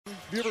Have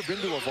you ever been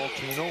to a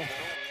volcano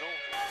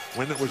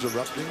when it was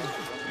erupting?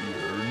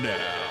 You're now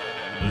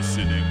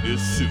listening to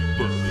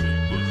Super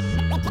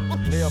Hooper.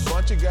 They're a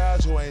bunch of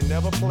guys who ain't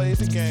never played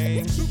the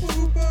game. Super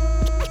Hooper!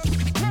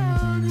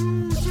 Can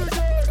you dig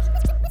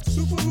it?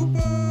 Super Hooper!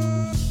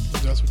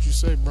 That's what you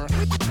say, bro. We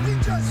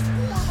just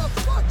form a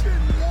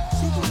fucking wall!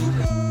 Super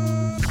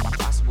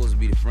Hooper! I'm supposed to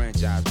be the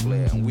franchise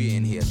player, and we're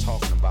in here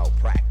talking about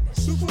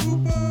practice. Super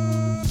Hooper!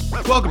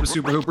 Welcome to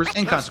Super Hooper's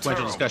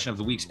inconsequential discussion of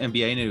the week's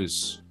NBA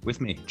news. With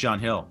me, John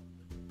Hill,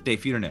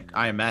 Dave Feudernick.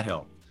 I am Matt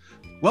Hill.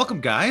 Welcome,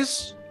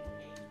 guys.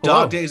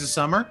 Hello. Dog days of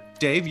summer.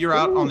 Dave, you're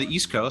out on the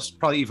East Coast.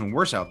 Probably even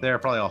worse out there.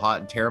 Probably all hot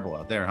and terrible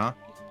out there, huh?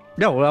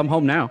 No, well, I'm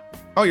home now.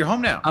 Oh, you're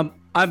home now.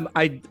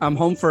 I'm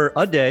home for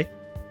a day.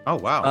 Oh,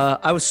 wow.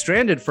 I was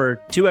stranded for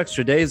 2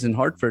 extra days in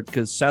Hartford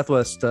because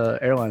Southwest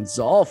Airlines is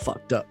all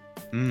fucked up.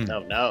 Mm.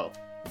 Oh no.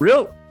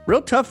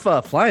 Real tough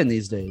flying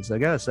these days, I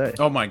gotta say.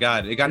 Oh my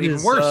God, it got It even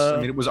is, worse. I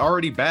mean, it was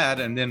already bad,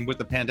 and then with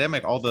the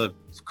pandemic, all the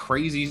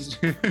crazies,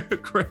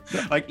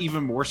 like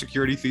even more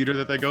security theater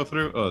that they go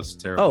through. Oh, it's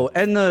terrible. Oh,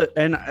 and I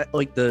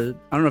don't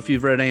know if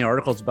you've read any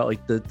articles about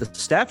like the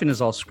staffing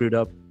is all screwed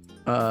up.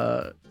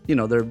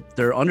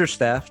 They're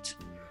understaffed.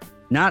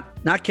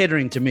 Not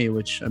catering to me,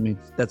 which I mean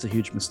that's a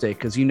huge mistake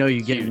because you're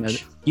getting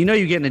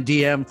a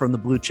DM from the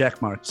blue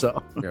check mark.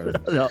 So Yeah.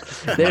 no,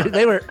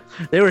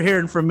 they were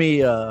hearing from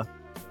me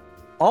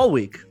all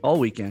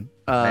weekend.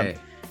 Hey,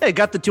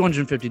 got the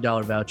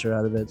 $250 voucher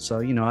out of it. So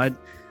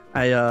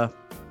I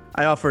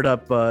offered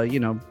up I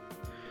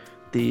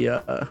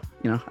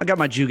got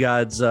my Jew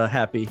gods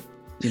happy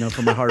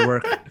for my hard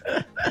work.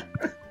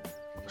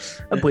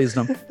 I pleased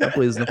them.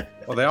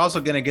 Well, they're also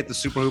going to get the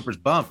Super Hoopers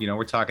bump.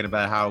 We're talking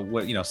about how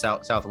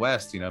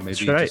Southwest. Maybe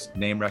That's right. just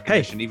name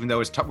recognition. Even though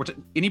it's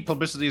any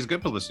publicity is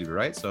good publicity,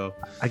 right? So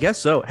I guess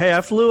so. Hey,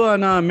 I flew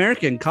on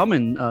American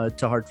coming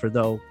to Hartford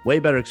though. Way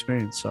better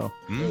experience. So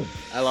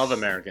I love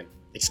American.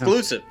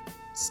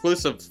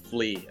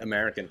 Exclusively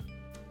American.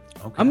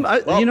 okay. I'm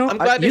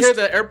glad to hear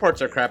the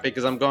airports are crappy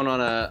because I'm going on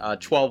a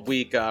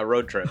 12-week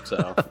road trip,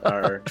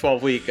 or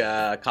 12-week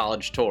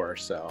college tour.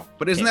 So,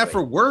 But isn't that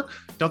for work?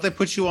 Don't they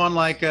put you on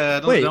like they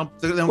don't Wait, got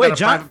a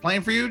John- private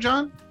plane for you,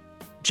 John?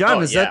 John,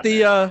 Oh, is yeah,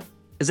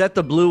 that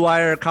the Blue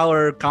Wire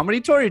collar comedy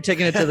tour? You're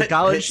taking it to the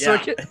college Yeah.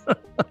 circuit?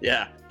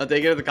 Yeah, I'll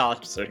take it to the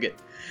college circuit.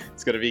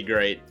 It's gonna be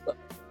great.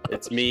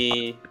 It's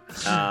me.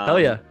 Hell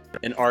yeah.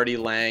 An Artie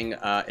Lang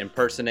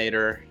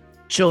impersonator.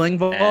 Chilling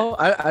ball.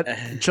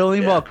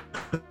 Chilling Yeah. ball.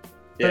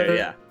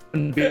 Yeah.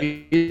 Couldn't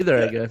be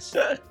either, I guess.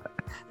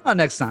 Oh,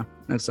 next time.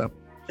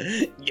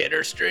 Get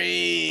her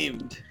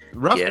streamed.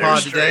 Rough Get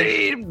pod her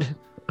today. streamed.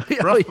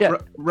 Rough, yeah.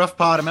 rough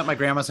pod. I'm at my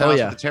grandma's Oh, house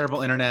yeah. with a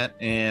terrible internet,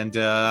 and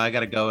I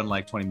got to go in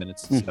like 20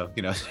 minutes. So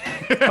Oh,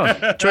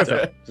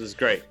 terrific. This is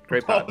great.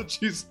 Great pod.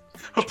 Apologies.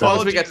 As long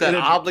as we got that in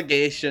advance.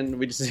 obligation,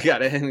 we just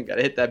gotta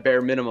hit that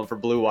bare minimum for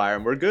Blue Wire,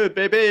 and we're good,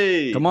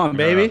 baby. Come on,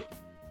 baby.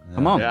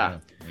 Come on. Yeah.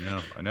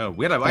 I know.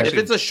 We had If actually.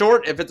 it's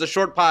a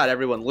short pod,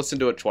 everyone listen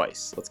to it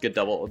twice. Let's get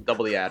double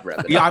the ad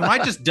revenue. Yeah, I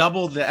might just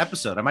double the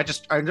episode. I might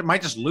just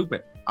loop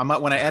it.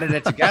 When I edit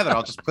it together,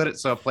 I'll just put it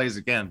so it plays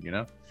again.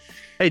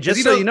 Hey, just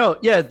You so know- you know,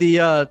 yeah,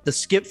 the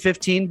skip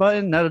 15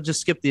 button, that'll just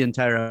skip the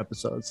entire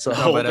episode. So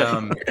No, but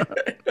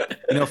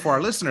for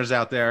our listeners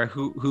out there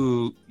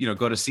who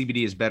go to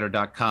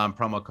cbdisbetter.com,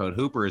 promo code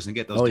Hoopers, and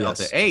get those Oh,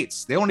 Delta yes.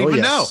 8s, they won't Oh,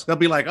 even yes. know. They'll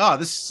be like, "Oh,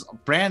 this is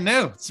brand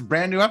new. It's a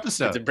brand new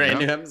episode." It's a brand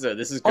new episode.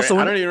 This is great. Also,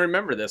 I don't even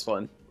remember this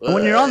one.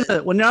 when you're on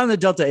the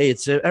Delta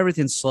 8s,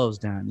 everything slows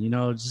down,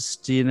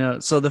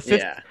 so the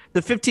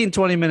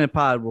 15-20 minute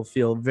pod will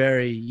feel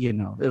very,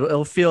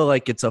 it'll feel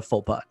like it's a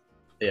full pod.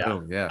 Yeah.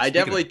 Oh, yeah. I Speaking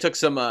definitely took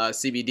some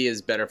CBD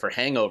is better for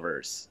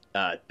hangovers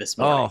this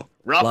morning. Oh,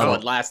 Rough love one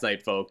it. last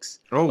night, folks.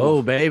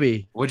 Oh,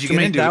 baby. What'd you Some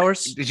get into? 8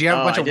 hours? Did you have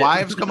a bunch I of did.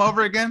 wives come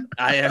over again?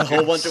 I had a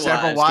whole bunch of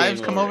Several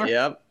wives come over?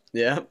 Yep.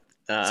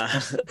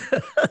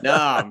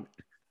 No,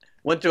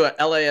 went to a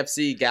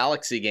LAFC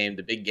Galaxy game,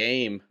 the big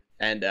game,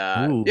 and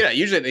Ooh.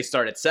 usually they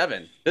start at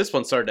 7. This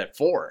one started at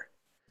 4.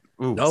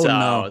 Ooh. Oh,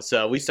 no.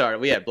 So we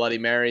had Bloody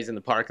Marys in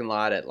the parking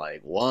lot at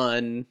like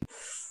 1,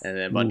 and then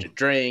a bunch of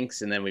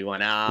drinks, and then we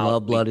went out.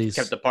 Love We Bloodies.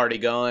 kept the party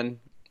going.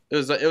 It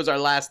was our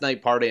last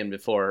night partying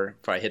before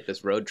I hit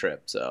this road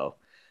trip. So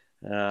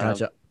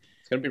Gotcha.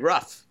 it's gonna be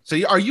rough. So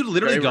are you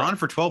literally Very gone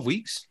for 12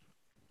 weeks?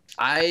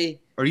 Or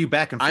are you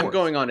back and forth? I'm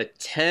going on a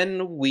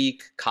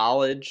 10-week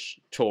college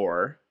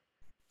tour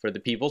for the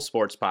People's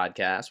Sports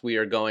Podcast. We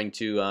are going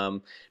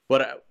to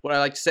what I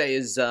like to say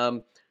is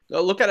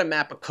look at a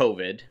map of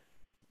COVID.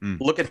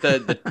 Look at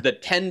the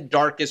 10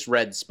 darkest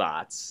red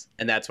spots,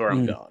 and that's where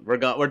I'm going.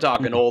 We're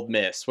talking Ole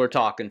Miss. We're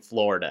talking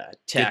Florida,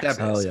 Get Texas,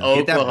 that, Oh, yeah.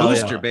 get that Oklahoma.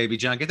 booster, baby,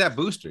 John. Get that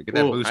booster. Get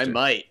that Ooh, booster. I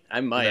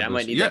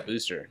might need Yeah. that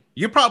booster.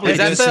 You're probably Is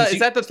that good since is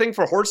that the thing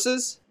for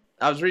horses?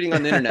 I was reading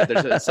on the internet.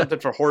 There's something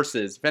for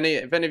horses. If any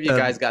of you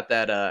guys got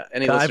that,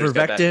 any listeners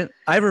got that?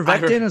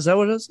 Ivermectin, is that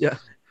what it is? Yeah.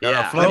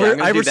 Yeah, Flo- I'm gonna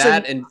do Iverson-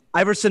 that, and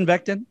Iverson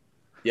Vectin.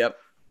 yep.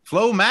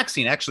 Flow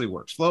Maxine actually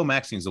works. Flow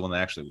Maxine is the one that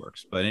actually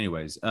works. But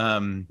anyways,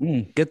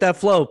 Get that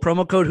flow.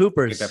 Promo code get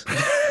Hoopers. that-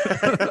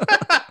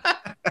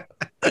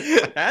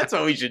 That's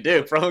what we should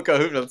do. Promo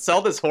code Hoopers.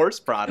 Sell this horse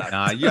product.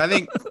 I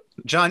think,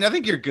 John, I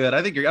think you're good.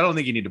 I don't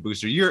think you need a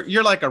booster.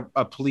 You're like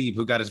a plebe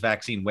who got his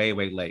vaccine way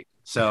late.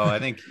 So I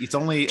think it's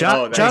only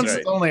John's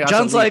right.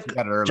 John's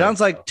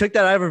like took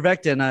that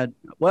ivermectin.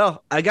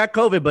 I got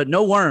COVID, but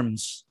no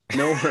worms.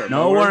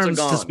 No worms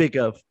to speak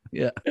of.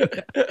 Yeah.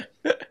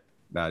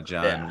 John.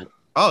 Yeah.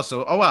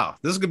 Oh wow,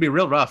 this is gonna be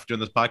real rough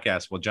during this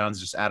podcast. Well, John's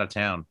just out of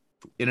town,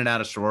 in and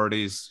out of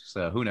sororities.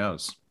 So who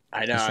knows?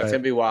 I know it's gonna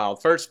be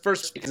wild. First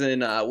is in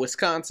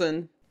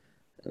Wisconsin.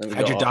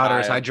 Hide your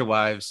daughters, hide your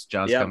wives.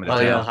 John's coming to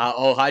town.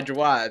 Hide your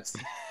wives.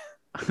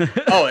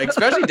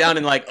 Especially down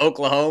in like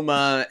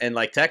Oklahoma and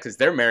like Texas,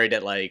 they're married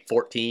at like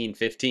 14,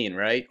 15,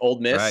 right?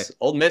 Old Miss,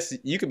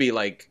 you could be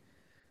like,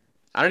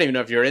 I don't even know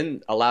if you're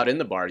allowed in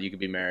the bar. You could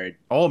be married.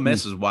 Old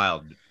Miss is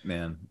wild,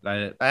 man.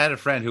 I had a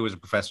friend who was a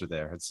professor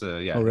there. It's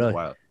really? It's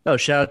wild. Oh,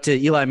 shout out to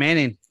Eli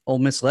Manning, Ole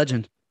Miss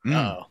legend.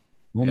 Oh,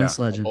 Ole Miss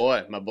legend.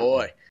 My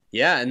boy.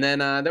 Yeah, and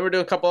then we're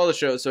doing a couple other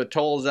shows, so it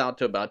totals out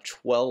to about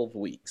 12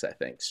 weeks, I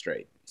think,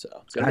 straight. So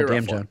it's gonna be a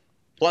rough one.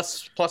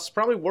 Plus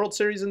probably World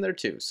Series in there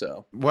too.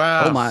 So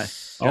wow.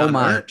 Oh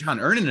my. John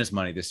earning his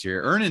money this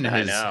year, earning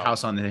his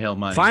house on the hill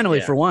money.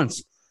 Finally, for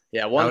once.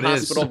 Yeah, one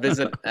hospital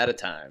visit at a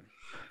time.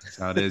 That's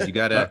how it is. You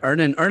gotta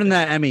earning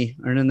that Emmy.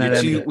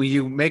 When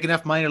you make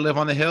enough money to live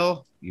on the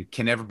hill, you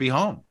can never be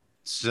home.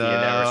 So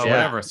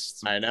whatever.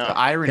 I know. The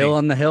irony. Hill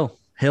on the hill.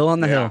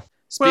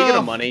 Speaking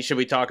of money, should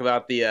we talk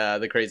about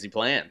the crazy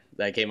plan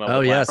that came up? Oh,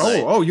 with yes. last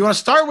night? You want to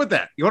start with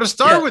that?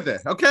 with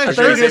it? Okay.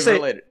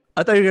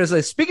 I thought you were gonna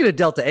say. Speaking of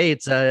Delta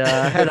 8s,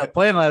 I had a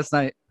plan last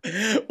night.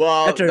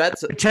 Well, after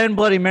that's 10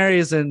 Bloody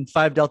Marys and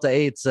 5 Delta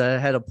 8s. I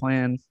had a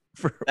plan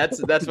for.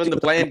 That's when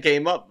the plan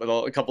came up with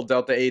a couple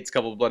Delta 8s, a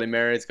couple Bloody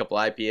Marys, a couple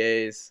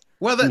IPAs.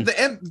 Well, the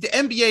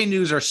NBA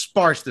news are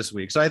sparse this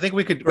week, so I think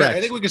we could. Correct.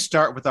 I think we could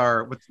start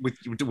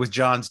with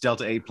John's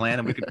Delta 8 plan,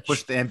 and we could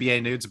push the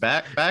NBA news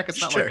back.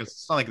 It's not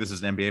like this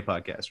is an NBA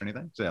podcast or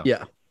anything. So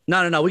yeah,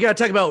 no. We got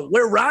to talk about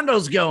where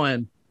Rondo's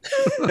going.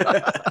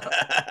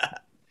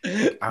 We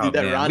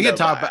can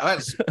talk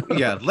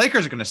about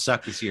Lakers are going to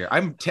suck this year.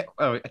 I'm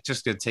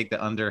just going to take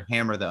the under,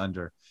 hammer the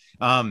under.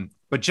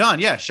 But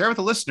John, share with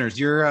the listeners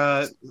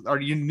your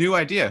new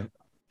idea.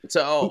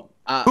 So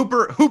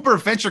Hooper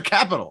Venture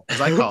Capital, as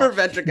I call Hooper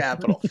Venture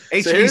Capital.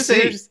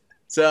 HVC.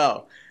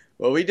 So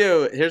what we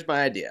do? Here's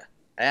my idea.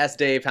 I asked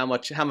Dave how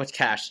much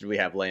cash did we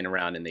have laying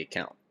around in the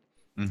account,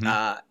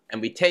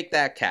 and we take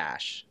that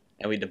cash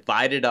and we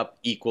divide it up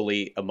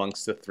equally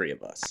amongst the three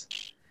of us,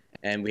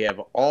 and we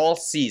have all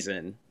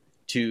season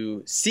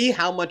to see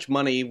how much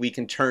money we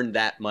can turn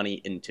that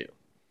money into,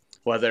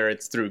 whether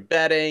it's through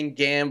betting,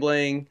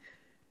 gambling,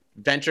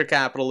 venture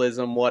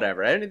capitalism,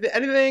 whatever,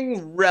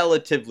 anything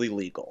relatively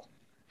legal,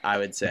 I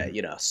would say,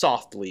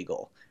 soft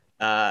legal.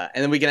 And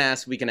then we can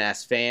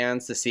ask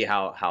fans to see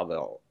how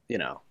they'll,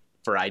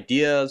 for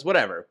ideas,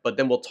 whatever. But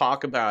then we'll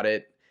talk about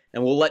it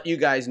and we'll let you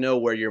guys know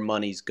where your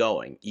money's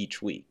going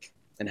each week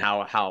and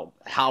how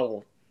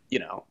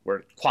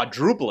we're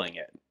quadrupling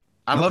it.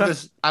 I love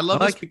this. I love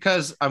this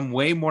because I'm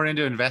way more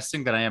into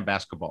investing than I am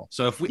basketball.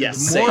 So if we can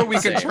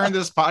turn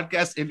this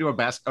podcast into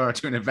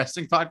to an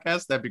investing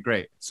podcast, that'd be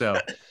great. So,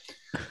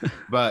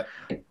 but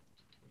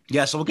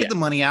so we'll get the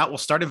money out. We'll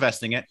start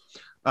investing it.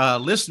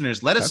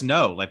 Listeners, let us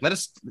know.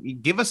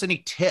 Give us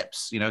any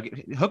tips.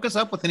 Hook us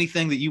up with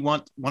anything that you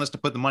want us to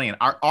put the money in.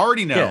 I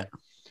already know. Yeah.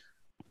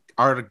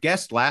 Our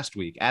guest last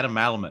week, Adam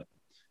Malamut,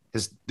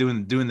 is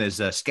doing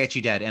this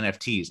Sketchy Dad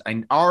NFTs.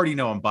 I already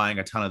know I'm buying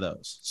a ton of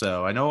those.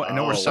 So I know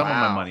where some of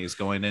my money is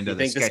going into. You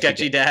think the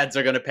Sketchy Dads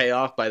are going to pay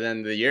off by the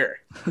end of the year?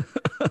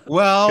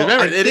 Well,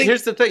 remember,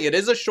 here's the thing: it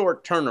is a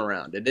short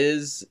turnaround. It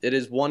is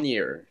 1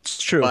 year. It's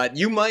true, but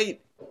you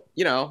might,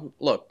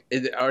 look.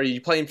 Are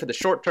you playing for the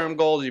short-term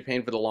goals? Are you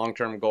playing for the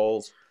long-term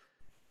goals?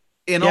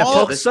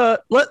 Folks,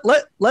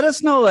 let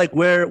us know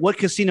what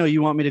casino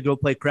you want me to go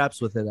play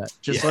craps with it at.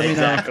 Just let me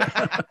know.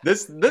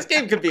 This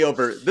game could be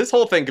over. This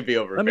whole thing could be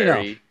over.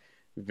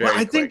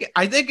 Very quick.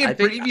 I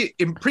think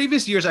in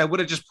previous years I would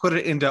have just put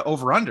it into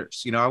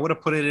over-unders. I would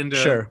have put it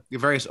into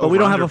various. But we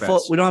don't have a full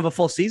season. We don't have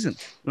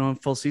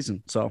a full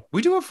season. So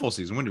we do have full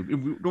season. What do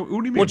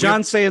you mean? Well,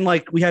 John's saying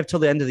we have till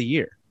the end of the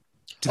year.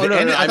 I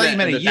thought you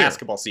meant a year.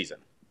 Basketball season.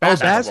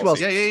 Basketball.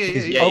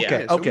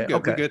 Yeah. Okay.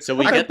 Good. So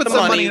we get the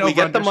money. We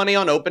get the money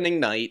on opening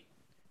night,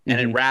 and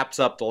it wraps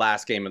up the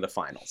last game of the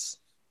finals.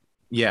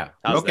 Yeah.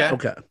 How's that?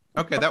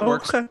 Okay. That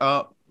works.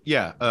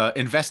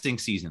 Investing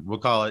season. We'll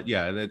call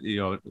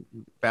it.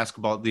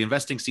 Basketball. The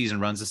investing season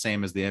runs the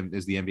same as the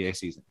NBA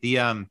season.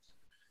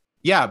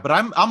 But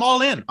I'm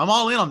all in. I'm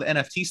all in on the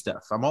NFT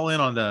stuff. I'm all in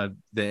on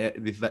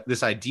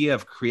this idea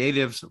of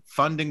creatives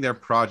funding their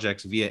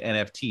projects via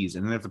NFTs,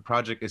 and then if the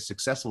project is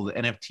successful, the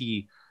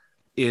NFT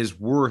is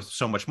worth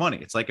so much money.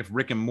 It's like if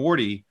Rick and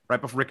Morty, right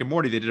before Rick and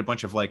Morty, they did a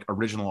bunch of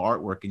original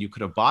artwork, and you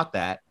could have bought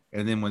that,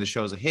 and then when the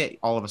show's a hit,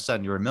 all of a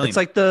sudden you're a millionaire.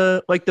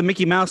 It's like the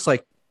Mickey Mouse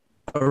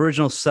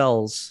original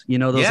cells,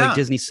 those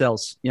Disney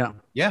cells. Yeah.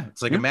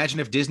 It's like imagine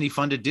if Disney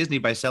funded Disney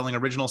by selling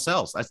original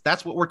cells.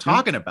 That's what we're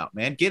talking about,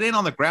 man. Get in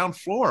on the ground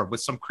floor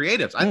with some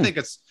creatives. I think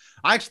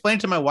I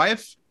explained to my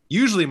wife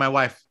Usually my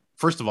wife,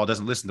 first of all,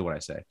 doesn't listen to what I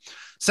say.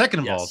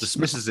 Second of all, Yes.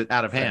 dismisses it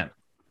out of hand.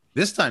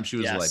 This time she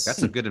was Yes. like,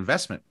 that's a good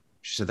investment.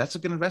 She said, that's a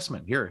good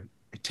investment. Here,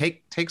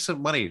 take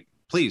some money.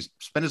 Please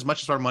spend as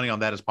much of our money on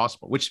that as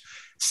possible, which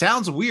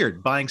sounds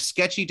weird. Buying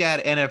Sketchy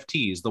Dad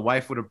NFTs, the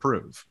wife would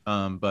approve.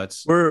 But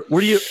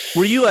Were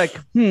you like,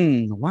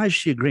 why is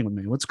she agreeing with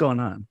me? What's going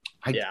on?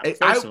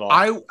 First of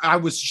all, I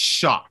was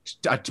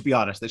shocked, to be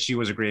honest, that she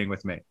was agreeing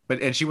with me.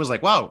 And she was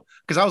like, wow,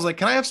 because I was like,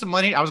 can I have some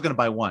money? I was going to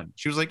buy one.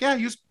 She was like, yeah,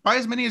 buy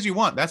as many as you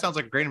want. That sounds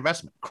like a great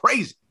investment.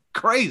 Crazy.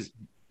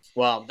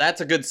 well, that's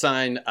a good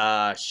sign.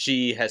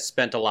 She has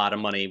spent a lot of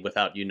money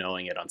without you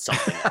knowing it on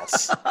something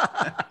else.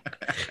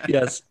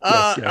 Yes.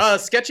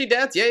 Sketchy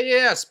dads,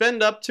 yeah.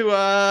 Spend up to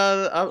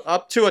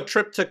a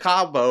trip to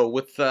Cabo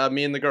with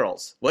me and the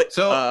girls. What?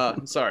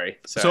 So- sorry.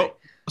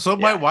 So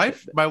Yeah.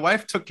 my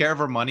wife took care of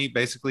her money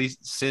basically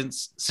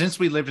since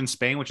we lived in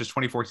Spain, which is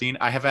 2014.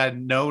 I have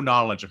had no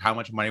knowledge of how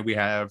much money we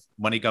have,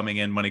 money coming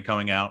in, money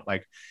coming out.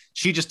 Like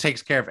she just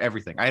takes care of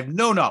everything. I have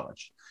no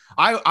knowledge.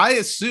 I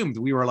assumed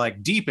we were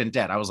like deep in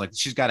debt. I was like,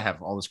 she's got to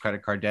have all this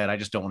credit card debt. I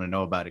just don't want to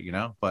know about it,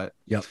 But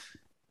Yep.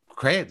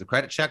 The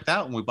credit checked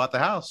out when we bought the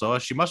house, so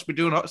she must be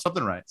doing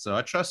something right. So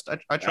I trust her.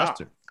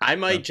 I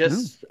might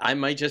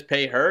just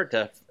pay her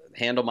to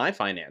handle my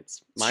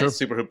finance, my Sure.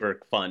 Super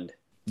Hooper fund.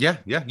 Yeah,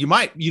 you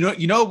might. We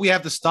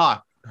have the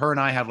stock. Her and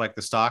I have like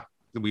the stock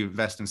that we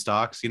invest in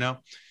stocks,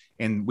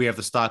 and we have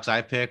the stocks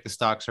I picked, the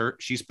stocks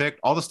she's picked,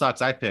 all the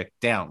stocks I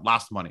picked down,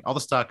 lost money, all the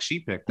stocks she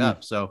picked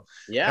up. So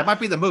Yeah, that might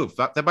be the move.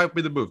 That might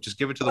be the move. Just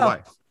give it to the Well,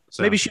 wife.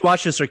 So Maybe she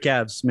watches her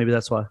Cavs. Maybe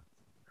that's why.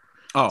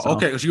 Oh,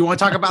 okay. So you want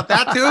to talk about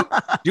that too?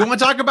 Do you want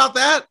to talk about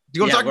that? Do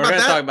you want to talk we're about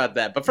gonna that? talk about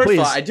that. But first of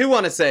all, Please. I do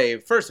want to say,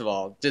 first of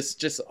all,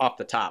 just off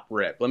the top,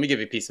 Rip, let me give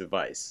you a piece of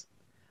advice.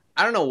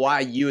 I don't know why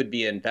you would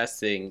be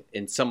investing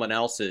in someone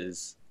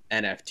else's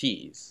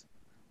NFTs.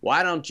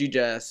 Why don't you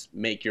just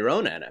make your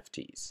own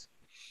NFTs?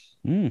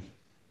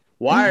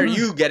 Why are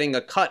you getting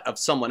a cut of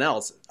someone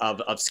else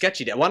of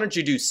Sketchy Dad? Why don't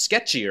you do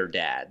Sketchier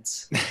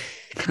Dads?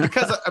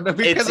 because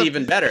It's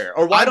even better.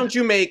 Or why don't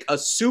you make a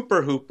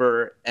Super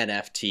Hooper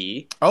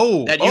NFT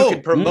that you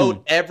can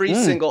promote every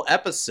single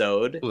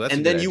episode, Ooh, that's a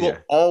and then good you will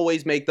idea.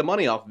 always make the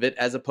money off of it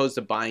as opposed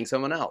to buying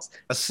someone else.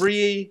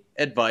 Free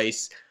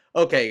advice.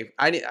 Okay,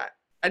 I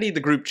need the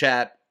group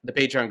chat, the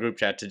Patreon group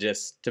chat,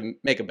 to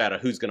make a bet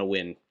of who's gonna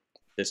win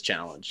this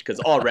challenge, because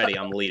already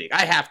I'm leading.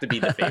 I have to be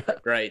the favorite,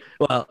 right?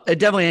 Well, it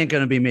definitely ain't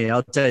gonna be me.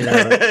 I'll tell you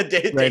that.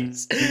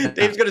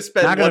 Dave's gonna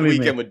spend Not gonna one be me.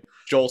 weekend with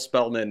Joel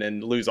Spellman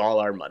and lose all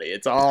our money.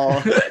 It's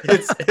all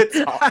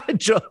it's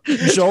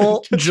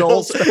all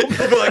Joel.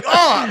 They'll be like,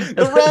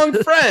 the wrong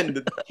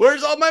friend.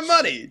 Where's all my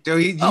money?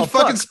 Dude, you Oh,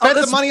 fucking fuck. spent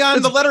Oh, the money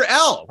on the letter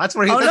L. That's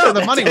where Oh, that's no. where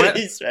the money went.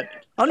 He said,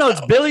 Oh no,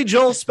 it's Billy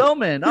Joel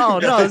Spellman. Oh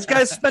no, this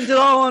guy spent it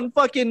all on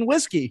fucking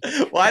whiskey.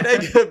 why'd I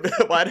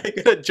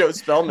get a Joe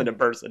Spellman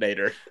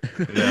impersonator?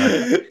 Yeah,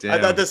 I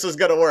damn. thought this was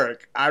gonna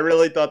work. I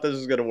really thought this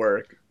was gonna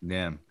work.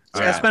 Damn.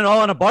 This guy spent it all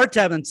on a bar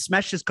tab and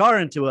smashed his car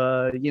into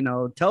a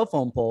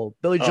telephone pole.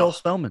 Billy Joel Oh.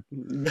 Spellman.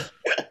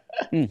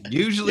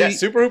 Usually, Yeah,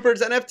 Super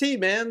Hooper's NFT,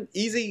 man.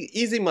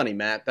 Easy money,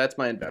 Matt. That's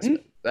my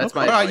investment. That's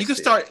my all right, advice you can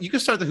to start. You can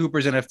start the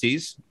Hoopers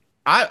NFTs.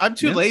 I'm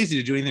too Yeah. lazy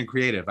to do anything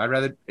creative. I'd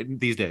rather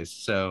these days.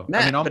 So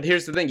Matt, I'll- but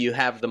here's the thing: you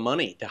have the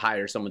money to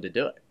hire someone to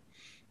do it.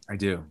 I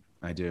do.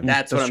 That's what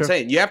That's I'm true.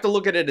 saying. You have to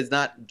look at it as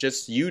not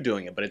just you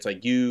doing it, but it's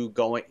like you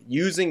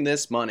using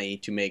this money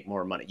to make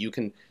more money. You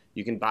can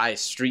buy a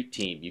street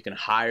team. You can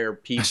hire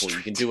people. You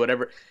can do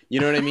whatever. You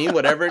know what I mean?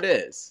 Whatever it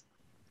is.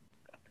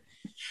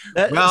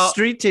 That Well-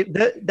 street team.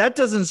 That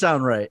doesn't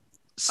sound right.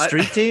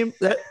 Street team.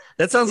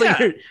 That sounds like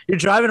Yeah. you're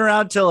driving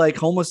around to like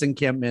homeless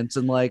encampments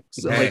and like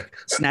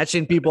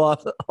snatching people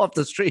off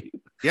the street.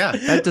 Yeah.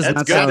 That does That's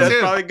not good. sound. That's too.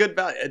 probably good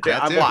value.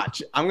 That too.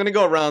 Watch. I'm gonna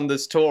go around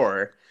this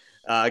tour.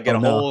 Get Oh, a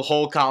no.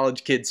 whole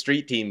college kid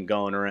street team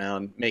going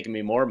around, making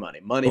me more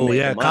money. Money. Oh making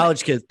yeah, money.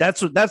 college kids.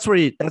 That's where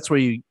you That's get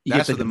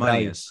where the money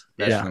value. is.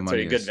 Yeah, That's Yeah. where the that's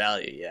money a good is.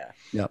 value.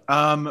 Yeah.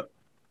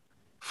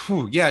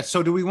 Yeah.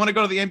 So do we want to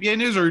go to the NBA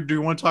news, or do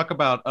we want to talk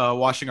about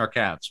washing our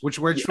calves? Which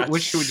should we do?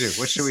 What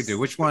should we do?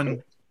 Which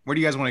one? Where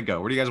do you guys want to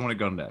go? Where do you guys want to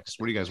go next?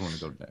 Where do you guys want to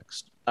go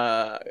next?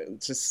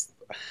 Just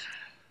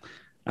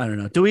I don't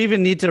know. Do we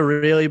even need to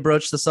really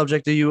broach the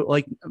subject? Do you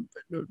like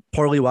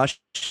poorly washing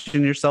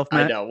yourself, I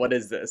Matt? know. What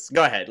is this?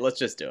 Go ahead. Let's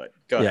just do it.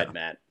 Go Yeah. ahead,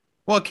 Matt.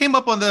 Well, it came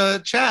up on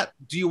the chat.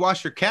 Do you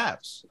wash your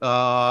calves?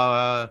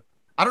 I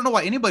don't know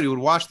why anybody would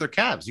wash their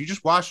calves. You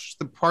just wash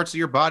the parts of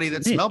your body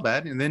that Yeah. smell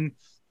bad, and then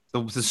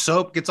the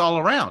soap gets all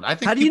around. I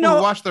think How do you people who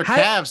know- wash their how-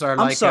 calves are I'm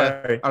like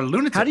sorry. are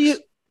lunatics.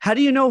 How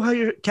do you know how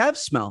your calves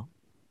smell?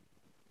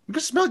 You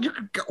can smell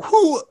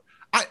who?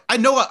 I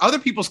know what other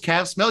people's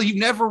calves smell. You've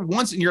never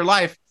once in your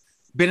life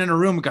been in a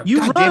room and go, You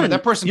God damn run. it,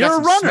 that person You're got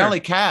a some runner. smelly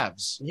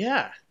calves.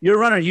 Yeah. You're a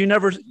runner. You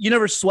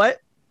never sweat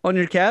on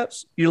your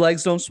calves. Your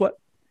legs don't sweat.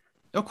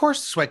 Of course,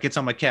 the sweat gets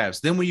on my calves.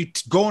 Then when you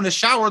go in the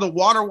shower, the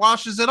water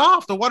washes it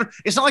off. The water.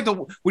 It's not like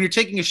when you're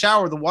taking a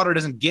shower, the water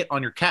doesn't get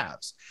on your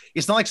calves.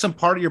 It's not like some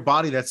part of your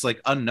body that's like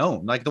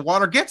unknown. Like the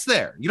water gets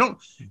there. You don't.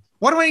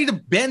 Why do I need to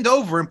bend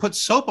over and put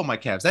soap on my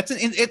calves? That's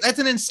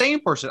an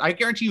insane person. I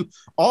guarantee you,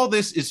 all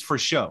this is for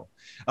show.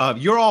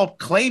 You're all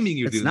claiming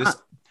you do this.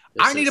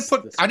 I need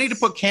to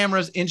put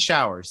cameras in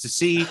showers to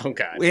see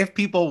if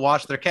people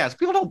wash their calves.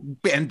 People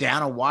don't bend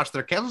down and wash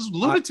their calves. This is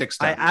lunatic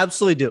stuff. I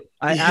absolutely do.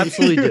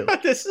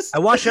 I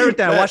wash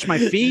everything. I wash my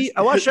feet.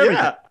 I wash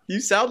everything. Yeah, you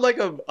sound like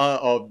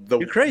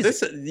You're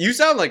crazy. You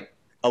sound like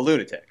a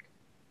lunatic.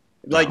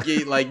 Like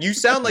you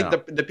sound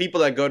like the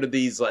people that go to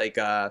these like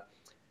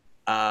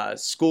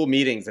school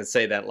meetings that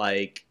say that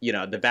like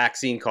the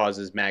vaccine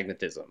causes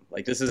magnetism.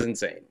 Like this is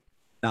insane.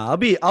 No,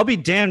 I'll be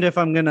damned if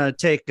I'm gonna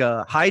take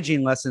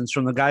hygiene lessons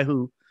from the guy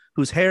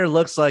whose hair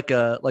looks like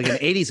an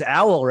 80s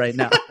owl right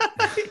now.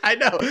 I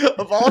know.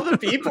 Of all the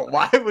people,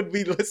 why would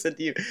we listen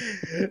to you?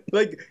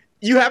 Like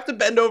you have to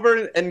bend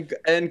over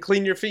and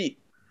clean your feet.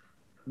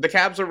 The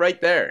cabs are right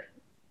there.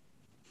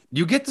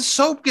 You get the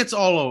soap gets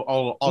all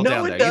no,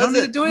 down there. It doesn't. You don't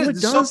need to do it. No,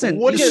 it doesn't.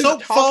 What the are you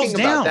soap falls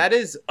talking about? down. That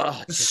is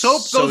the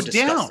soap goes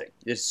down.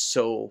 It's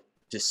so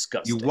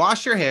disgusting. You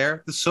wash your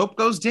hair, the soap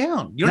goes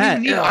down. You don't Matt,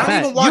 even need. I Matt,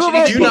 don't even wash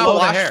you it. Do you not below the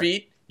wash hair.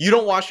 feet? You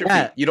don't wash your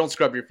Matt. feet. You don't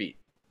scrub your feet.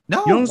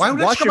 No, You don't why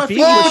would I wash scrub your my feet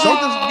feet?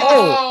 with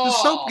The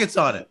soap? soap gets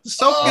on it. The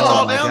soap gets Oh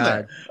all my down God.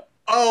 there.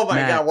 Oh my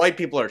Matt. god, white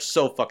people are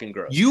so fucking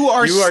gross. You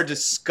are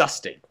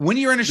disgusting. when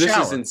you're in a This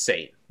shower. is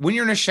insane. When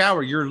you're in a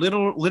shower, you're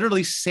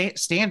literally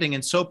standing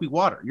in soapy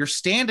water. You're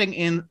standing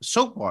in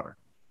soap water.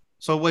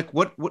 So like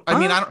what I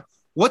mean, I don't.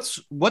 What's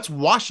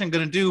washing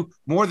going to do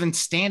more than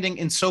standing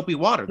in soapy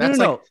water? That's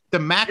No. like the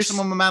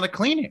maximum amount of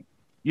cleaning.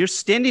 You're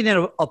standing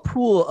in a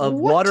pool of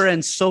water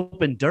and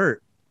soap and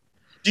dirt.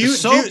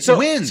 So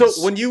wins.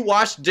 when you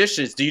wash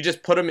dishes, do you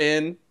just put them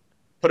in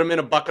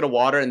a bucket of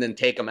water and then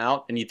take them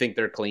out and you think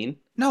they're clean?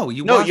 No,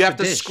 you have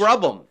to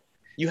scrub them.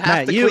 You have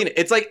Matt, to clean it.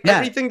 It's like Matt.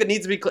 everything that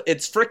needs to be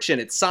it's friction.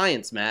 It's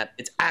science, Matt.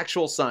 It's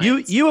actual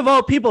science. You of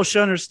all people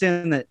should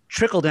understand that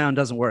trickle down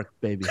doesn't work,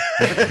 baby.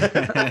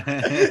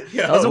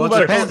 Yo, Well,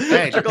 it depends,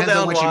 depends trickle on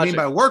down what you mean logic.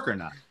 by work or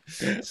not.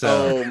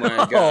 So Oh my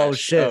gosh. Oh,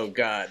 shit. Oh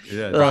god.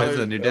 yeah, it depends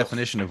on your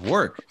definition of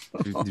work.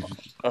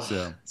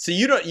 So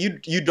you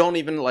don't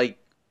even like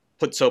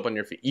put soap on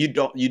your feet. You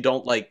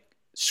don't like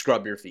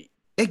scrub your feet.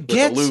 It a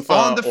gets loofah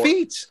on the or-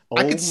 feet.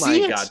 I Oh can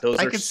see my it. God, those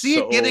I are can see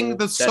it getting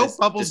the that soap is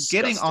bubbles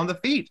getting disgusting. on the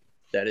feet.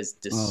 That is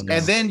disgusting. no.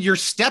 And then you're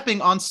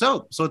stepping on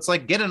soap. So it's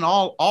like getting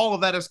all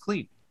of that is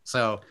clean.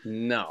 So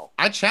No.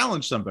 I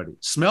challenge somebody.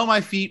 Smell my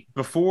feet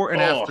before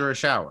and Oh. after a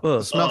shower.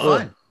 Ugh. Smell Ugh.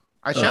 fine.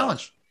 I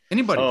challenge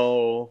anybody.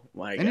 Oh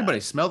my god. Anybody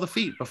smell the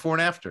feet before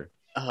and after.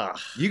 Ugh.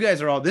 You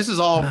guys are all this is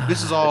all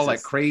This like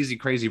is crazy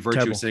virtue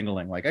terrible.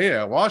 signaling. Like,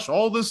 yeah, wash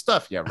all this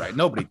stuff. Yeah, right.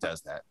 Nobody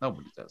does that.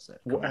 Nobody does that.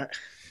 Come on.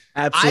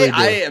 Absolutely.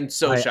 I am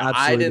so I shocked.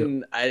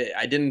 absolutely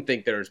I didn't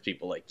think there was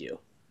people like you.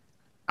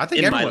 I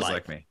think in my everyone's life.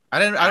 like me. I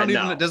don't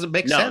even. know. It doesn't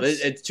make No, sense.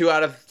 it's 2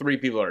 out of 3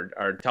 people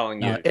are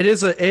telling you. It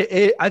is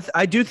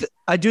I do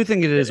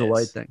think it is a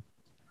white thing.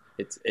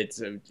 It's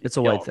a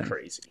y'all white thing.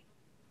 Crazy.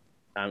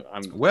 I'm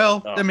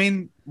Well, Oh. I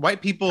mean,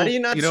 white people, How do you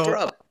not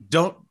scrub?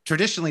 don't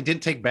traditionally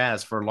didn't take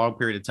baths for a long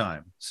period of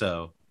time.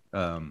 So,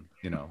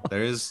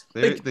 there is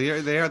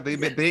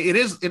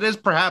it is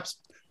perhaps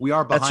we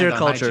are behind. That's your on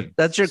culture. hygiene.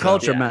 That's your So,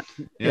 culture, yeah. Matt.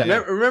 Yeah.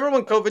 Remember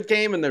when COVID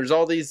came and there's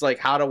all these like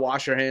how to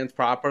wash your hands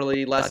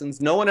properly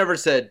lessons? No one ever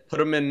said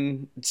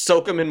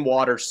soak them in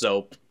water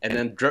soap and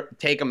then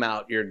take them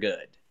out. You're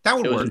good. That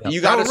would It was, work.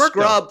 you That got to would work,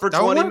 though. scrub for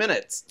That would 20 work.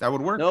 minutes. That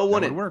would work. No, it That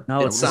wouldn't. would work. No,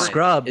 That it's would the work.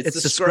 scrub. It's It's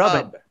the the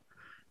scrubbing. scrub.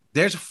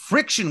 There's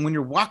friction when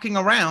you're walking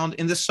around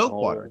in the soap Oh,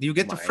 water. You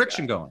get the my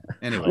friction God. going.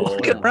 Anyway, Oh.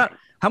 Walking around.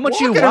 How much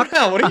you Walking walk?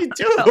 around, what are you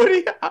doing? What are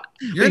you,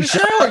 you're in the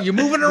shower. You're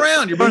moving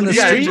around. You're On moving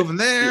the here. street? You're moving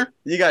there.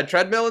 you got a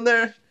treadmill in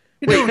there?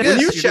 You're Wait, doing when this,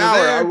 you you're doing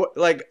shower,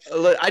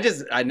 there.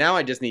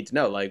 I just need to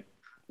know, like,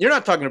 you're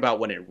not talking about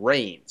when it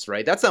rains,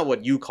 right? That's not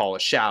what you call a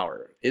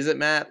shower, is it,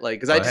 Matt? Like,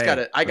 because I just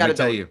Well, hey, gotta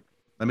tell you.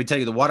 Let me tell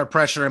you, the water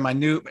pressure in my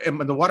new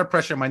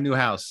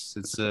house,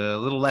 it's a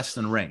little less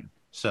than rain.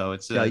 So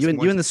it's Yeah, it's you and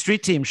more- you and the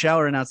street team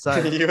showering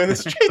outside. you in the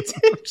streets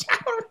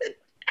showering.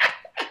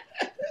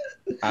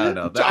 I don't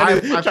know. trying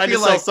to I sell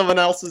feel like someone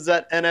else's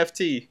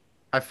NFT.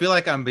 I feel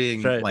like I'm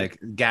being Right. like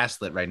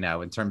gaslit right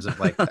now in terms of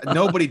like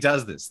nobody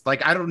does this.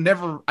 Like I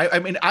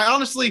mean I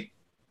honestly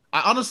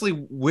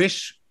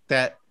wish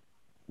that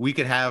we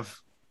could have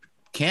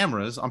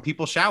cameras on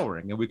people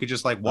showering and we could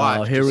just like watch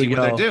Oh, here to we see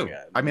what they go. do.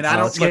 I mean, Oh, I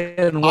don't it's like,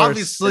 getting worse.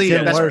 obviously It's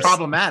getting that's worse.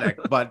 problematic,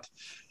 but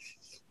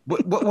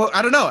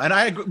I don't know. And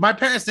I agree, my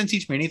parents didn't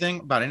teach me anything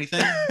about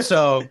anything,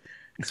 so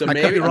So I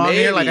maybe could be wrong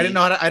here. Like I didn't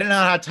maybe- know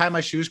how to tie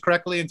my shoes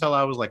correctly until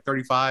I was like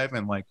 35,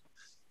 and like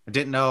I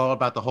didn't know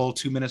about the whole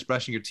 2 minutes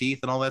brushing your teeth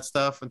and all that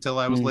stuff until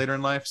I was Mm. later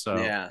in life. So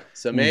Yeah.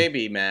 So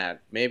maybe,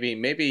 Matt, maybe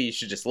you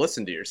should just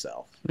listen to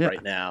yourself Yeah.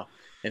 right now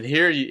and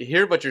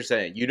hear what you're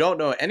saying. You don't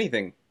know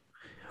anything.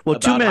 Well,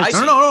 2 About minutes.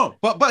 hygiene. no.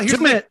 But here's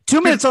the thing.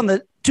 2 minutes on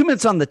the 2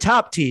 minutes on the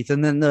top teeth,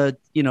 and then the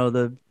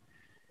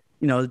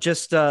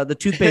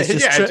toothpaste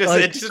just, Yeah,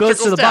 it just goes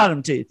to trickles the down.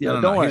 bottom teeth. Yeah,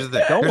 No, don't worry. Here's the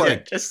thing. Don't Here's the worry.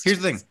 thing. Just Here's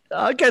the thing.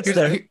 It gets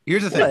there.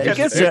 Here's the thing. Yeah, it Here's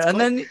the gets thing. there, and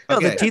then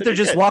Okay. the teeth are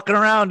just walking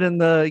around in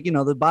the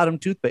the bottom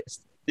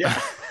toothpaste. Yeah.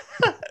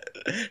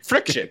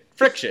 friction.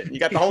 You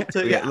got the whole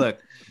two. Yeah.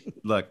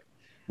 Look,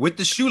 with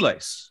the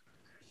shoelace.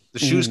 The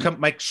shoes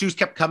my shoes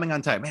kept coming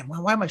untied. Man,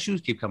 why my shoes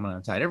keep coming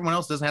untied? Everyone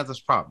else doesn't have this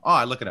problem. Oh,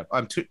 I look it up.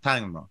 I'm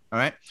tying them wrong. All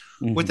right.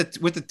 With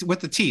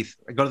the teeth,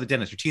 I go to the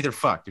dentist. Your teeth are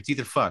fucked.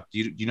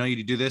 You know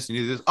you do this and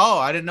you do this. Oh,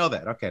 I didn't know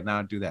that. Okay, now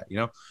I do that.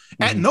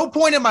 At no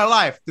point in my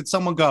life did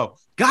someone go,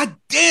 God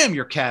damn,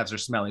 your calves are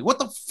smelly. What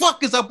the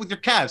fuck is up with your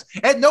calves?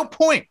 At no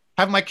point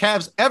have my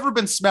calves ever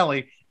been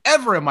smelly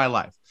ever in my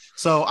life.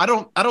 So I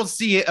don't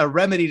see a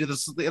remedy to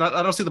this.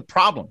 I don't see the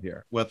problem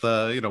here with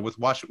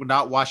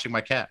not washing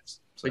my calves.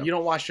 So. But you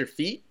don't wash your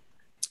feet?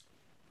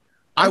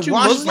 Aren't you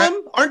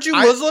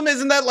Muslim?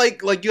 Isn't that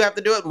like you have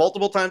to do it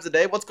multiple times a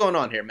day? What's going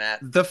on here, Matt?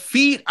 The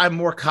feet I'm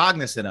more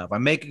cognizant of.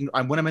 When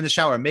I'm in the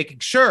shower, I'm making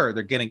sure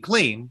they're getting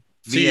clean.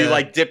 So you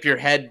like dip your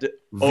head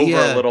over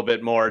a little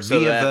bit more so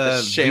that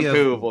the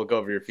shampoo will go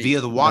over your feet. Via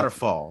the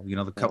waterfall,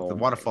 the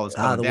waterfall is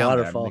coming down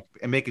waterfall.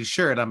 And making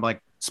sure, and I'm like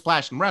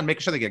splashing around,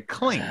 making sure they get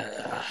clean.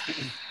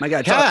 My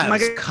God,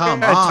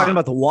 come on. Talking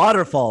about the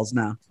waterfalls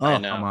now. Oh, I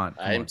know. Come on.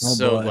 I'm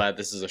so glad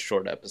this is a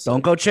short episode.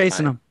 Don't go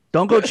chasing them.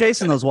 Don't go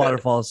chasing those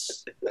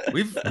waterfalls.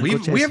 We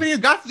haven't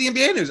even got to the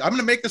NBA news. I'm going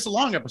to make this a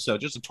long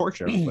episode just to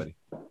torture everybody.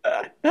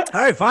 All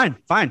right, fine.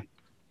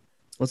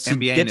 Let's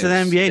NBA get to the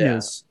NBA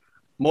news.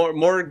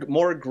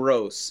 More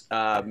gross.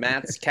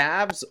 Matt's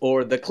Cavs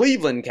or the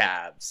Cleveland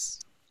Cavs?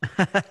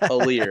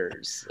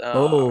 Cavaliers.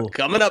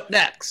 Coming up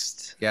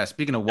next. Yeah,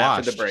 speaking of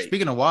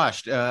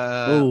washed,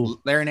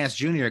 Larry Nance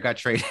Jr. got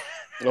traded.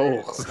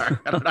 Oh, sorry.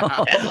 I don't know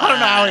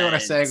how we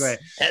want to segue.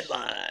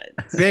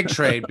 Headlines. Big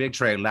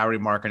trade. Lauri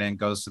Markkanen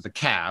goes to the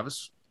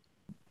Cavs.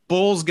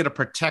 Bulls get a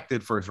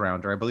protected first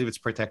rounder. I believe it's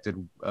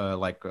protected,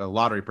 like a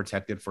lottery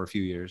protected for a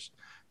few years.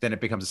 Then it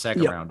becomes a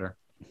second rounder.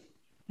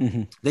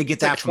 Mm-hmm. They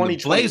get that from the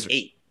Blazers.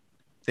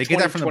 They get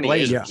that from the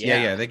Blazers.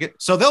 Yeah.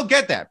 They'll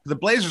get that. The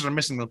Blazers are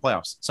missing the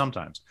playoffs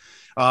sometimes.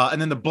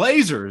 And then the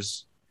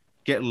Blazers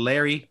get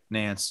Larry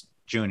Nance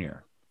Jr.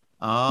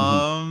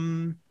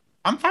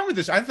 I'm fine with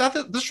this. I thought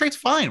that this trade's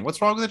fine.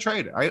 What's wrong with the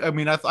trade? I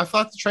mean, I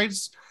thought the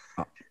trades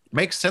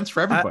makes sense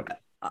for everybody.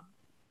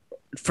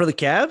 For the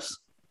Cavs?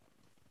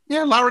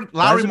 Yeah, Lauri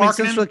Markkanen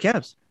sense for the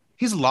Cavs.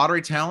 He's a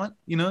lottery talent.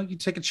 You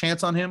take a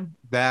chance on him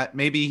that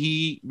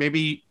maybe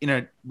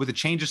with a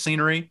change of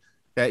scenery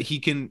that he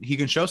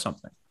can show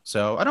something.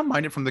 So I don't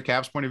mind it from the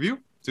Cavs' point of view.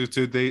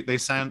 They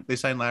sign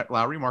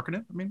Lauri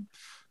Markkanen. I mean,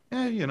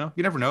 you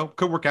never know.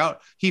 Could work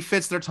out. He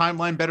fits their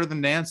timeline better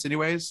than Nance,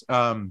 anyways.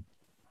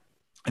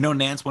 I know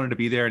Nance wanted to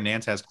be there, and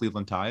Nance has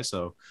Cleveland ties,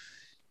 so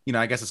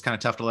I guess it's kind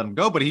of tough to let him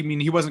go. But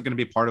he wasn't going to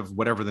be part of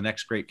whatever the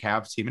next great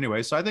Cavs team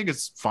anyway. So I think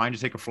it's fine to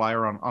take a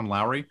flyer on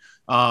Lauri.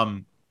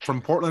 From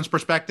Portland's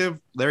perspective,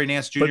 Larry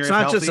Nance Jr. But it's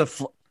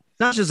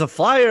not just a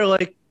flyer.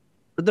 Like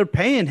they're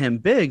paying him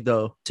big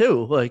though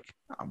too. Like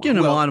giving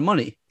him a lot of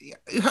money.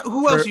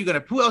 Who else are you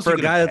going to? Who else for are you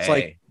a guy pay? that's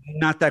like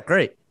not that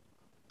great?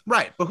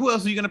 Right, but who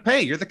else are you going to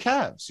pay? You're the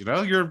Cavs.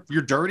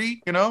 You're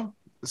dirty.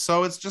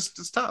 So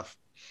it's tough.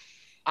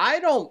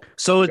 I don't.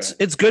 So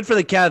it's good for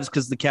the Cavs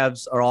because the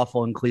Cavs are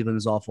awful and Cleveland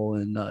is awful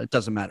and it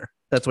doesn't matter.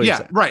 That's what you're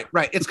saying. Right.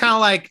 It's kind of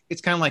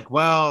like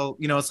well,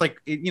 it's like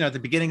at the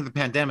beginning of the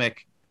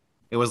pandemic,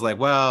 it was like,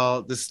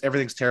 well,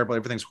 everything's terrible,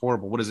 everything's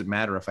horrible. What does it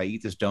matter if I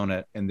eat this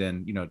donut and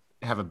then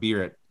have a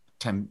beer at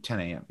 10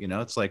 a.m.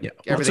 It's like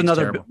everything's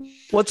terrible.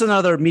 What's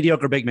another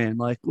mediocre big man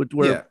like?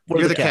 We're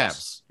you're the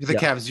Cavs. You're the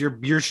Cavs.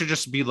 You should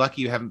just be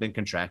lucky you haven't been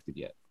contracted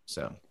yet.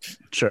 So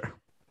sure.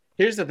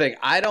 Here's the thing.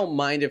 I don't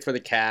mind it for the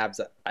Cavs.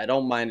 I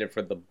don't mind it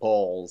for the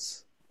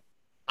Bulls.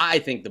 I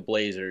think the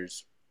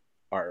Blazers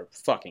are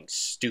fucking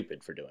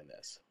stupid for doing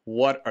this.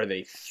 What are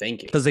they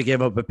thinking? Because they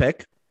gave up a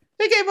pick?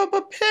 They gave up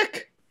a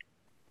pick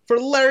for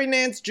Larry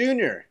Nance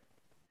Jr.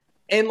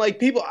 And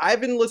I've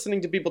been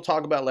listening to people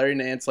talk about Larry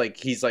Nance like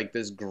he's like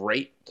this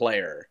great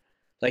player.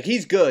 Like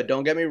he's good,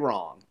 don't get me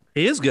wrong.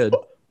 He is good.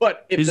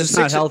 But if he's just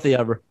not healthy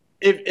ever.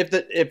 If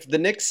the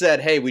Knicks said,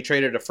 hey, we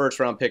traded a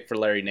first round pick for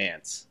Larry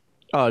Nance.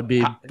 Oh, it'd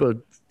be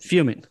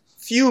fuming.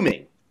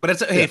 But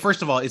hey,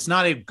 first of all, it's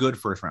not a good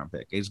first round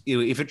pick.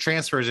 If it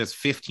transfers, it's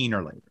 15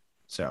 or later.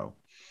 So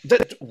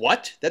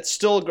what? That's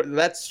still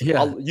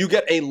you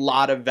get a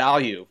lot of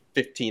value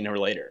 15 or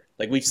later.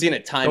 Like we've seen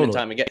it time and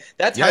time again.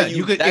 That's how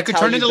it could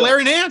turn into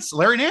Larry Nance.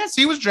 Larry Nance,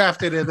 he was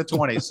drafted in the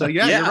 20s. So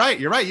you're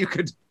right. You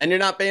could, and you're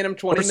not paying him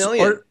 $20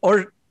 million.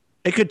 Or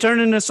it could turn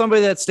into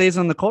somebody that stays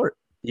on the court.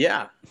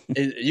 Yeah.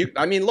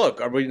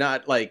 Look, are we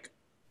not like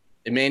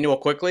Emmanuel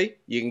Quickly?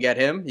 You can get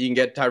him. You can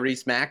get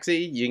Tyrese Maxey.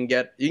 You can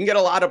get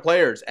a lot of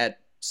players at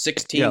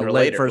 16 or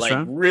later, first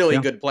round. Really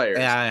good players.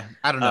 Yeah,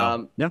 I don't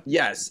know.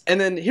 Yes,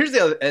 and then here's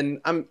the other. And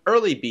I'm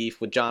early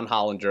beef with John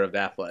Hollinger of The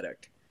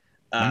Athletic.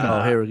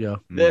 Here we go.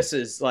 This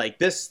is like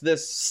this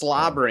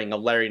slobbering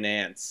of Larry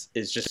Nance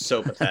is just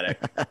so pathetic.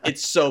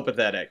 It's so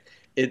pathetic.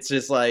 It's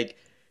just like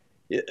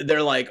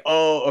they're like,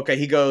 oh, okay.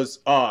 He goes,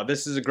 oh,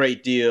 this is a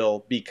great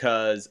deal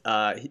because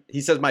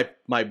he says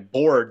my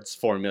board's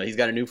formula. He's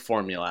got a new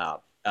formula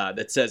out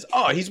that says,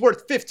 oh, he's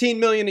worth $15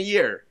 million a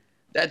year.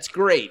 That's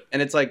great.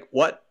 And it's like,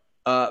 what?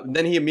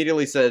 Then he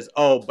immediately says,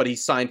 oh, but he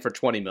signed for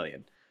 $20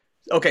 million.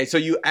 Okay, so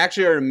you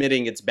actually are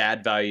admitting it's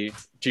bad value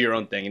to your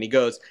own thing. And he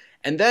goes,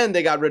 and then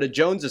they got rid of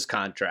Jones's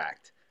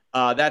contract.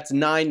 That's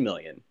 $9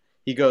 million.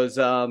 He goes,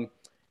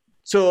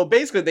 so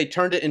basically they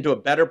turned it into a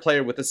better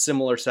player with a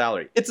similar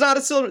salary. It's not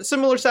a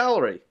similar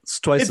salary. It's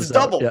twice It's as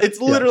double. Yeah.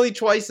 It's literally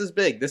twice as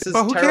big. This is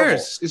But who terrible.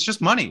 cares? It's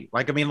just money.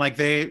 Like, I mean, like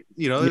they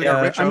got a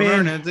Yeah, rich I owner,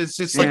 mean, and it's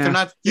like they're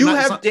not. You they're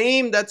not- have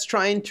Dame that's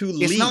trying to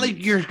leave. It's not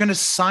like you're going to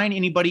sign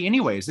anybody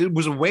anyways. It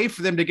was a way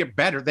for them to get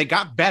better. They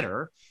got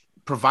better,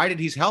 provided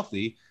he's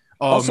healthy.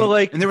 Also,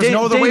 like, and there was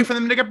no other Dame- way for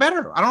them to get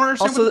better. I don't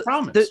understand Also, what the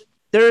problem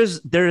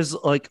is. there's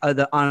like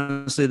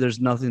honestly, there's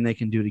nothing they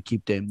can do to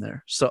keep Dame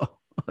there. So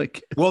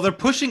like, Well, they're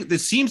pushing.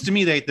 This seems to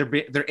me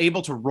they're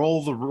able to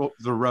roll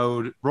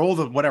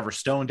the whatever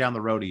stone down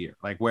the road a year.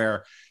 Like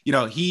where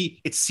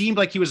it seemed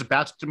like he was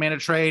about to demand a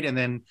trade, and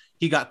then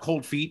he got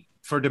cold feet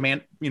for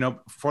demand.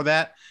 For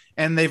that,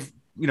 and they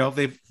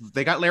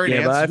got Larry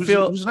Yeah, but Nance, I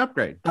feel- who's an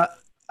upgrade.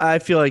 I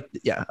feel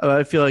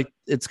like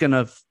it's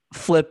gonna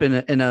flip in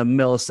a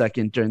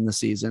millisecond during the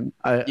season.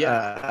 I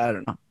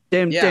don't know.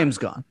 Dame's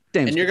gone.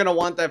 And you're going to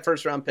want that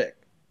first round pick.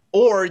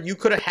 Or you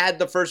could have had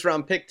the first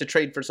round pick to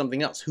trade for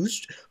something else.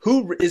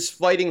 Who is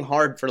fighting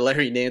hard for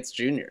Larry Nance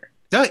Jr.?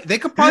 They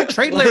could probably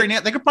trade Larry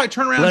Nance. They could probably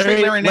turn around and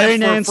trade Larry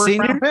Nance for a first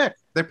round pick.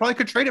 They probably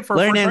could trade it for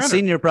Larry a Nance first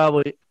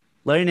rounder.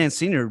 Larry Nance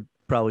Senior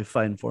probably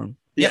fighting for him.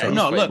 Yeah, So,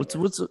 no, look.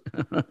 What's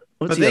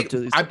But he up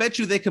to? I bet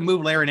you they can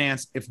move Larry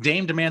Nance if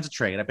Dame demands a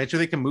trade. I bet you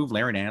they can move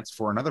Larry Nance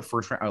for another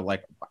first round,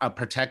 like a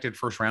protected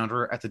first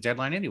rounder at the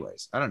deadline.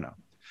 Anyways, I don't know.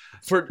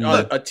 For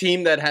a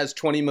team that has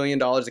 $20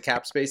 million of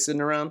cap space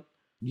sitting around?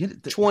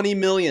 $20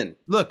 million.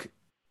 Look,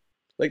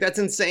 like that's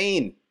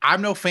insane.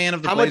 I'm no fan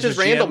of the How Blazers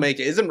much is Randall GM.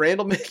 making? Isn't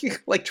Randall making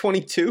like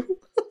 22?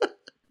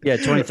 Yeah,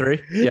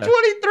 23. Yeah.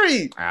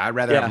 23. I'd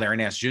rather Yeah. have Larry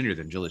Nance Jr.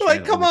 than Julius Like,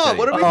 Randle. come on.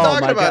 What are we Oh,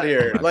 talking my about God.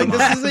 here? Come Like, on.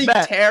 this is a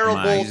Matt.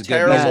 terrible, He's a good-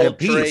 terrible he's a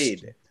piece.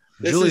 trade.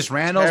 This Julius is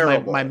Randle's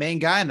terrible. my main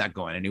guy. I'm not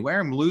going anywhere.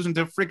 I'm losing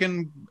to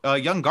freaking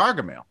young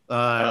Gargamel.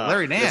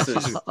 Larry Nance.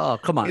 this is- Oh,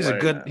 come on. He's Larry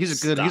a good. Nance.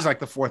 He's a good. Stop. He's like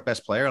the fourth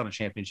best player on a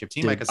championship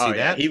team. Dude. I can see Oh, yeah.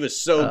 that. He was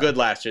so good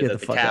last year get that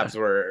the the fuck Cavs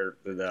out. were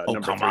the Oh,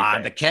 number come 3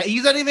 on. pick.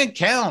 He doesn't even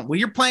count. When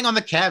you're playing on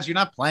the Cavs, you're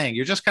not playing.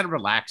 You're just kind of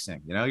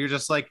relaxing. You're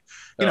just like,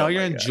 Oh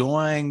you're my God.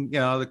 enjoying,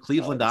 the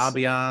Cleveland Oh,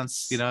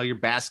 ambiance. You're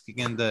basking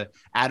in the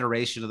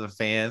adoration of the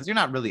fans. You're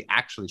not really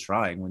actually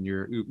trying when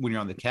you're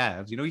on the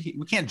Cavs.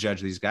 We can't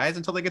judge these guys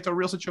until they get to a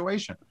real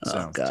situation. Oh,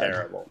 So God.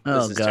 Terrible.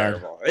 Oh, This is God.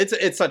 terrible.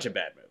 It's such a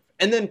bad move.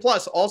 And then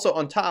plus also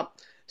on top,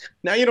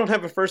 now you don't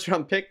have a first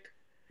round pick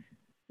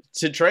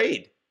to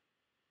trade.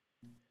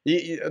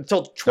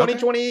 Until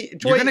 2020,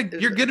 You're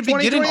gonna be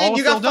getting all of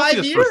you got 5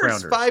 Philadelphia's years. first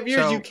rounders. 5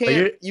 years.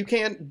 So- You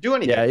can't do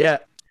anything. Yeah.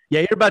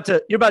 You're about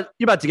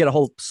to get a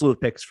whole slew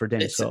of picks for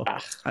Dame. It's- So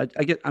ah. I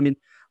get. I mean,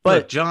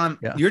 But but John,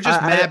 yeah. you're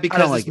just I mad don't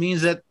because like this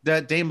means that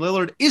Dame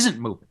Lillard isn't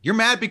moving. You're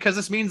mad because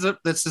this means that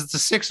the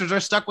Sixers are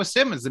stuck with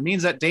Simmons. It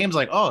means that Dame's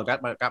like, oh,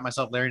 got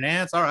myself Larry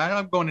Nance. All right,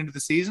 I'm going into the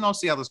season. I'll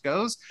see how this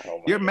goes. Oh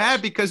my You're gosh.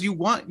 mad because you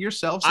want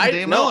yourself some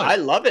Dame No, Lillard. I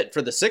love it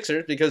for the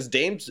Sixers because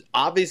Dame's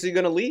obviously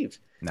going to leave.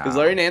 Because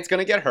Larry Nance going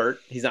to get hurt.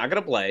 He's not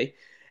going to play.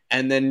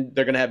 And then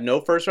they're going to have no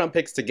first round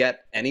picks to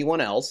get anyone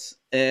else.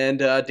 And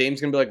Dame's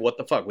going to be like, what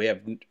the fuck? We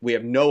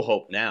have no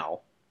hope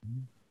now.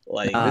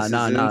 Like, this is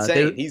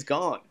insane. He's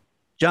gone.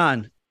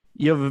 John,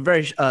 you have a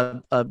very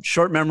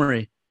short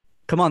memory.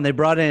 Come on, they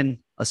brought in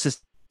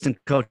assistant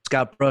coach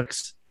Scott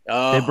Brooks.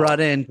 Oh. They brought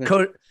in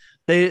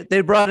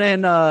They brought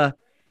in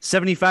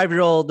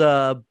 75-year-old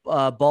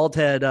bald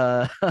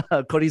head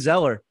Cody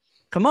Zeller.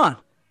 Come on.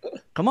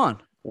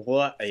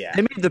 What? Yeah.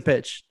 They made the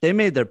pitch. They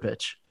made their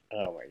pitch.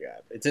 Oh my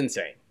god, it's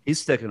insane. He's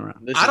sticking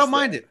around. I don't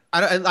mind it.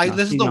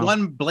 This is the No.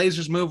 one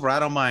Blazers move where I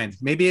don't mind.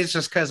 Maybe it's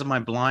just because of my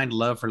blind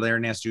love for Larry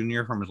Nance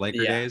Jr. from his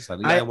Laker Yeah. days.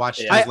 I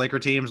watched yeah. those Laker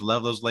teams,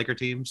 love those Laker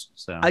teams.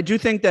 So I do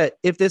think that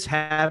if this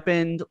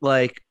happened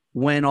like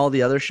when all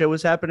the other shit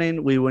was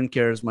happening, we wouldn't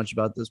care as much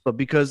about this. But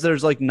because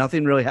there's like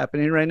nothing really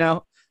happening right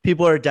now,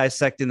 people are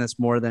dissecting this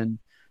more than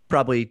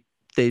probably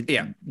they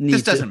need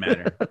this doesn't to.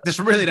 matter. This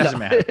really doesn't No,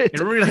 matter. It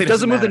really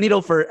doesn't move the matter.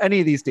 needle for any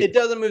of these teams. It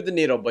doesn't move the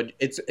needle, but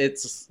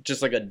it's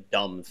just like a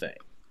dumb thing.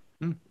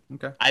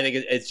 Okay. I think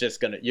it's just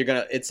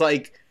it's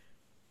like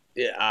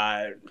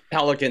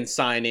Pelicans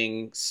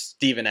signing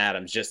Steven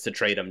Adams just to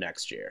trade him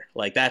next year.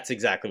 Like that's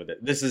exactly what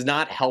this is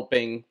not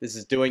helping. This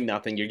is doing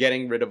nothing. You're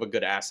getting rid of a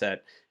good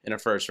asset in a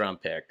first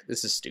round pick.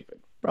 This is stupid.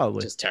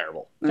 Probably. Just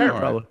terrible. Yeah, All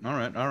probably.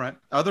 right.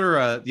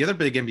 The other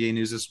big NBA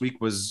news this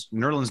week was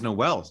Nerlens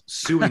Noel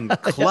suing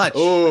Clutch,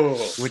 Oh,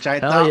 which I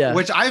Hell thought, yeah.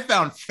 which I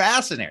found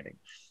fascinating.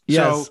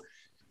 Yes.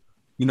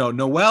 So,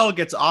 Noel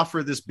gets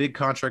offered this big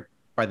contract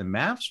by the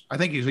Mavs. I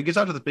think he gets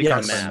out to the big Yeah,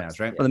 contract by the Mavs,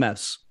 right? For the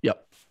Mavs.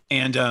 Yep.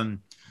 And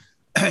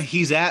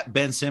he's at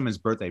Ben Simmons'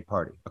 birthday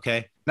party.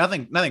 Okay,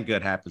 nothing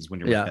good happens when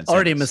you're with Yeah. Ben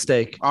Already a Simmons.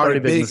 mistake. Already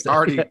big big,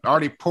 mistake.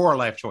 already poor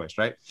life choice,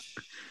 right?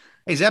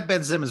 He's at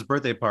Ben Simmons'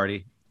 birthday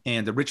party,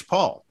 and Rich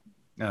Paul,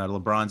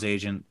 LeBron's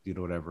agent,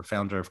 whatever,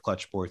 founder of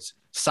Clutch Sports,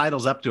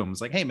 sidles up to him.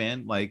 It's like, hey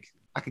man, like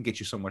I could get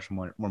you so much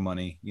more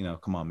money. You know,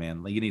 come on,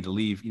 man. Like, you need to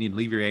leave. You need to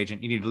leave your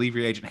agent. You need to leave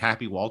your agent,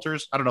 Happy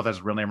Walters. I don't know if that's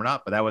his real name or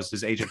not, but that was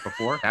his agent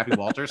before, Happy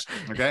Walters.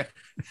 Okay.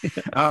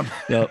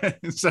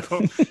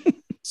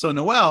 So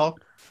Noel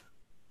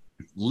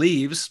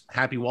leaves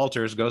Happy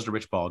Walters, goes to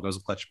Rich Paul, goes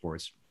to Clutch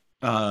Sports.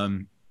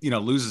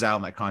 Loses out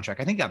on that contract.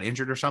 I think got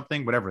injured or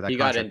something, whatever. That he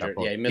got injured.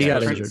 Yeah, he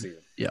got injured.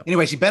 Yeah.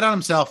 Anyways, he bet on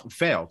himself and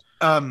failed.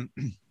 And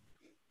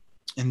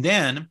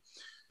then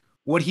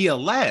what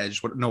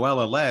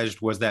Noel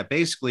alleged was that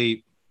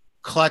basically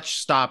Clutch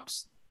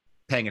stopped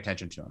paying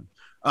attention to him.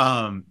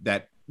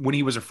 That when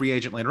he was a free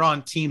agent later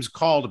on, teams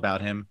called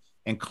about him,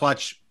 and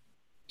Clutch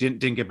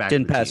didn't get back.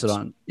 Didn't pass it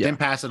on. Yeah. Didn't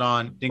pass it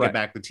on. Didn't get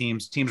back to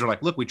teams. Teams were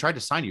like, "Look, we tried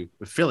to sign you."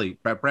 With Philly,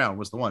 Brett Brown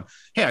was the one.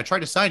 Hey, I tried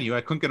to sign you.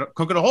 I couldn't get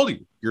a hold of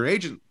you. Your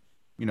agent,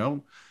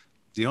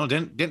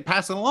 didn't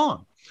pass it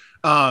along.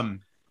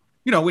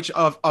 Which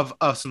of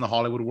us in the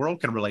Hollywood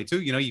world can relate to.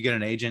 You get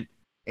an agent's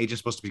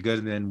supposed to be good,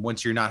 and then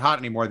once you're not hot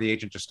anymore, the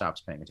agent just stops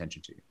paying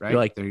attention to you, right?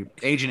 Like the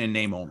agent in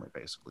name only,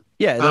 basically.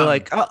 Yeah, they're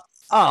like,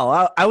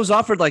 I was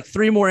offered like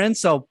 3 more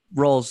incel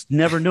roles.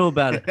 Never knew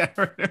about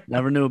it.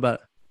 Never knew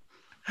about it.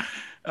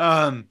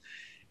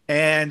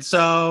 And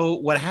so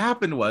what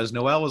happened was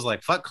Noel was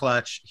like, fuck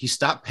Clutch. He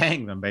stopped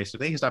paying them,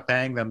 basically. He stopped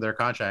paying them their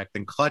contract.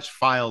 Then Clutch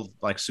filed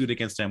like suit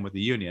against him with the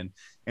union.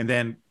 And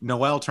then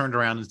Noel turned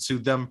around and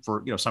sued them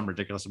for, some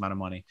ridiculous amount of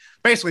money,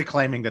 basically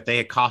claiming that they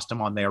had cost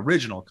him on the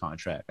original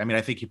contract. I mean,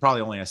 I think he probably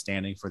only has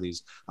standing for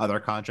these other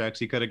contracts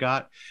he could have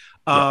got.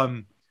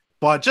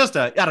 But just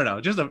a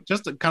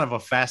kind of a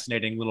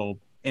fascinating little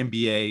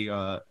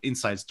NBA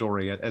inside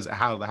story as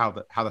how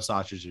the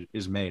sausage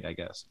is made, I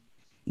guess.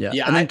 Yeah.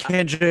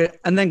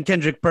 And then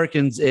Kendrick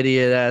Perkins,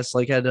 idiot ass,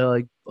 like had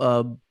to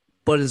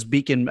put his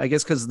beacon, I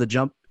guess, because the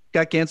jump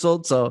got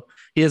canceled, so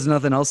he has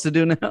nothing else to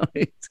do now.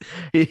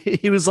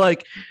 he was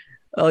like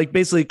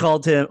basically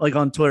called him, like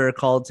on Twitter,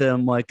 called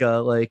him like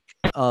a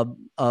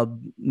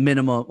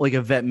minimum, like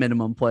a vet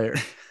minimum player.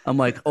 I'm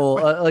like,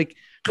 like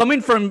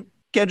coming from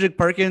Kendrick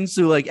Perkins,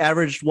 who like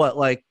averaged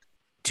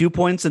 2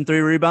 points and 3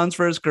 rebounds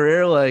for his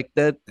career, like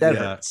that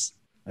hurts.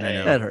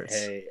 That hurts.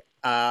 Hey,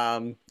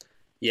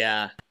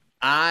 yeah.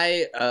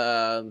 I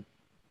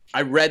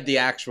read the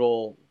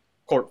actual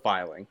court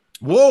filing.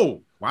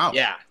 Whoa! Wow!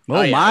 Yeah.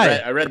 Oh my!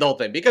 I read the whole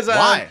thing because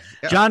why?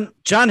 Yeah.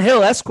 John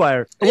Hill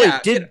Esquire.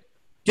 Yeah, wait,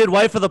 did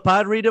Wife of the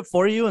Pod read it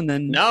for you and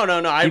then? No.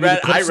 I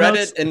read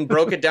it and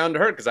broke it down to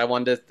her because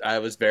I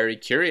was very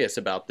curious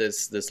about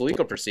this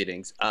legal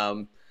proceedings.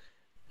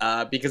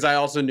 Because I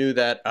also knew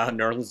that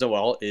Nerlens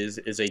Noel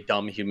is a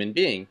dumb human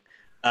being.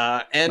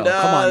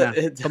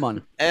 Come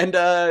on.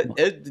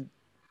 And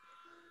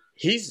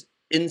he's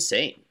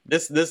insane.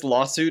 This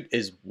lawsuit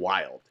is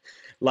wild.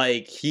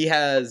 Like, he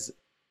has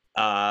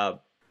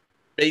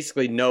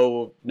basically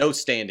no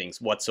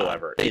standings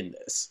whatsoever in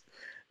this.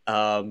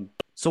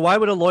 So why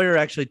would a lawyer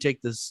actually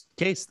take this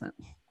case then?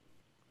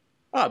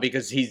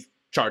 Because he's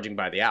charging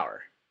by the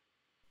hour.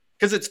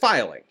 Because it's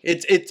filing.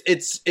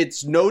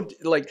 It's no,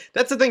 like,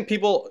 that's the thing.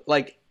 People,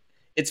 like,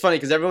 it's funny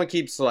because everyone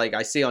keeps, like,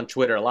 I see on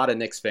Twitter a lot of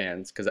Knicks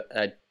fans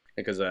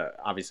because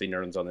obviously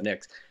Nerlens on the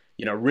Knicks,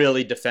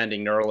 really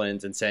defending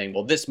Nerlens and saying,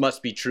 well, this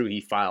must be true.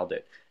 He filed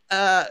it.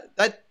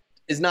 That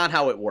is not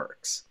how it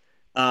works.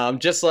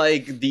 Just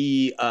like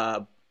the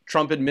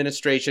Trump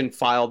administration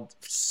filed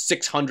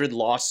 600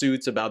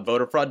 lawsuits about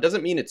voter fraud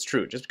doesn't mean it's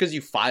true. Just because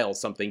you file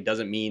something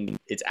doesn't mean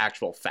it's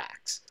actual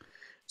facts.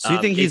 So you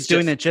think he's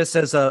doing it just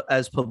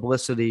as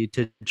publicity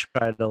to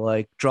try to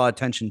like draw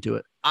attention to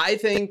it? I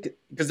think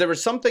because there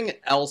was something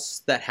else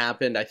that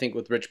happened, I think,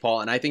 with Rich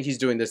Paul, and I think he's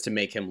doing this to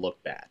make him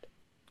look bad.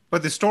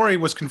 But the story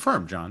was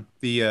confirmed, John.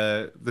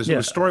 The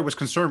story was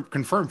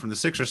confirmed from the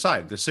Sixers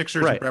side. The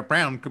Sixers and Brett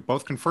Brown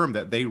both confirmed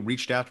that they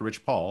reached out to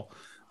Rich Paul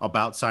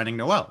about signing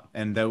Noel,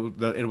 and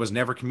it was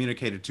never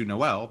communicated to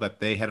Noel that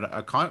they had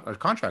a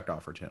contract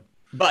offered to him.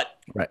 But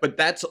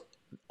that's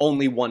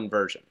only one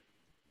version.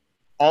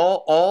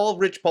 All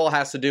Rich Paul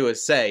has to do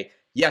is say,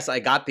 yes, I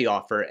got the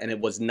offer, and it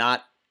was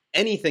not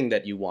anything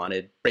that you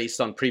wanted based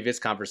on previous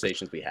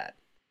conversations we had.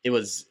 It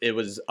was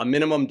a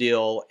minimum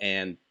deal,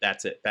 and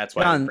that's it. That's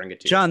why I bring it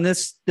to you. John,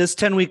 this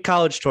 10-week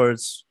college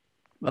tour's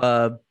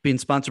being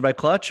sponsored by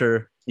Clutch,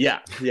 or yeah.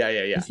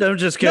 I'm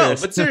just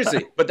curious. No, but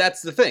seriously, but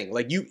that's the thing.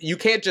 Like you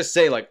can't just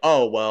say like,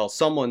 oh well,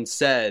 someone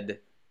said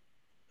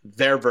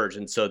their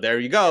version, so there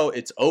you go,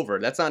 it's over.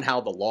 That's not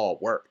how the law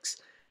works.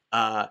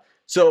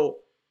 So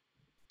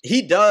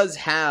he does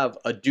have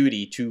a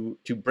duty to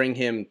bring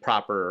him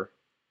proper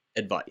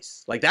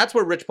advice. Like that's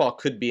where Rich Paul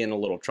could be in a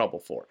little trouble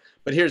for.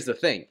 But here's the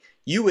thing.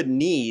 You would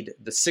need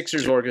the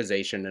Sixers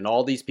organization and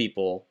all these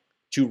people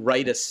to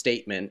write a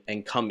statement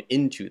and come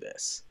into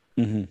this.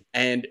 Mm-hmm.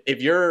 And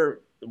if you're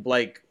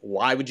like,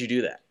 why would you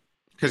do that?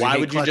 Because why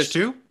would you just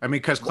too? I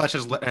mean, because Clutch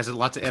has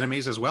lots of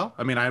enemies as well.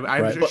 I mean,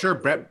 I'm sure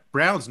Brett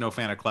Brown's no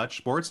fan of Clutch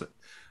Sports.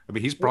 I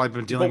mean, he's probably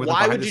been dealing with.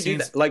 Why would you do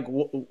that? Like,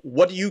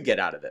 what do you get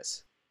out of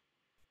this?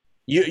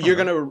 You're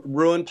going to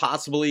ruin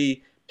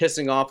possibly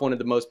pissing off one of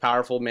the most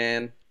powerful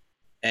man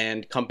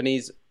and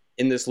companies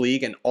in this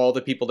league and all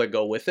the people that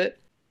go with it.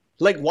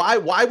 Like, why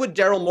would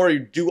Daryl Morey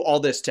do all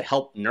this to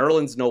help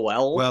Nerlens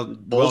Noel?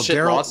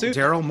 Bullshit lawsuit.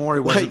 Daryl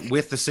Morey wasn't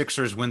with the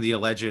Sixers when the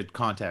alleged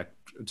contact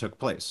took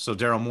place, so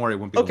Daryl Morey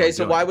wouldn't be. Okay,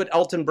 so why would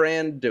Elton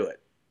Brand do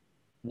it?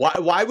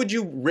 Why would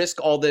you risk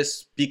all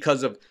this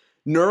because of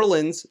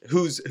Nerlens,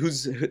 who's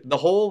the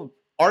whole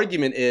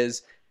argument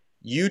is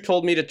you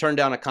told me to turn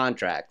down a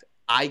contract,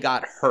 I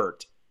got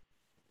hurt,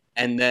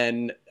 and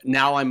then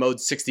now I'm owed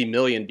 $60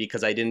 million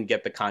because I didn't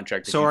get the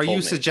contract. So are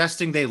you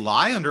suggesting they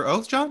lie under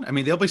oath, John? I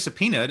mean, they'll be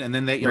subpoenaed, and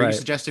then are you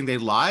suggesting they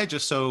lie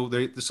just so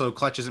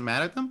Clutch isn't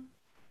mad at them?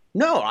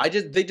 No,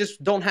 they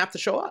just don't have to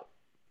show up.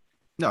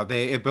 No,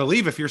 they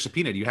believe if you're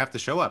subpoenaed, you have to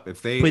show up.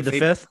 If they plead the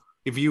fifth.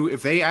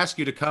 If they ask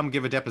you to come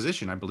give a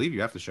deposition, I believe you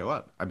have to show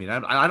up. I mean,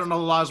 I don't know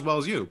the law as well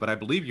as you, but I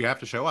believe you have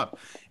to show up.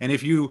 And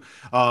if you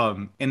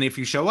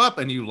show up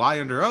and you lie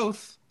under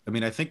oath,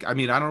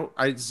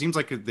 it seems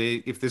like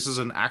if this is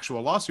an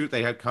actual lawsuit,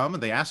 they had come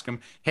and they ask him,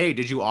 hey,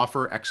 did you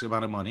offer X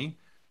amount of money?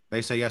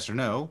 They say yes or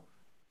no.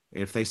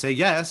 If they say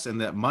yes,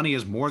 and that money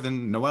is more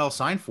than Noel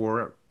signed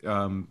for,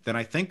 then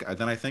I think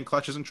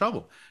Clutch is in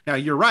trouble. Now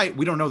you're right.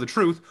 We don't know the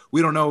truth.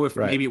 We don't know if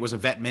maybe it was a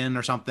vet min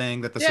or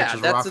something that the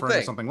Sixers were offering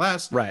or something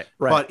less. Right.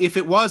 But if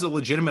it was a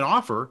legitimate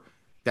offer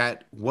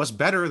that was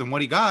better than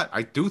what he got,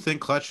 I do think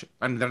Clutch.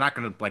 And they're not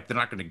going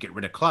to get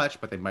rid of Clutch,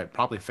 but they might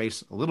probably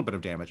face a little bit of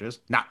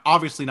damages.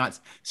 Obviously not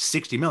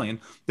 $60 million.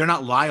 They're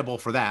not liable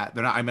for that.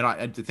 They're not. I mean,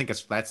 I think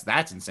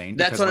that's insane.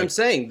 That's what I'm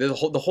saying. The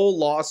whole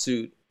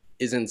lawsuit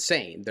is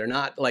insane. They're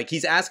not like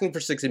he's asking for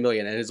 $60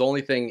 million, and his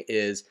only thing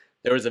is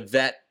there was a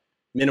vet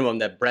minimum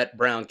that Brett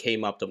Brown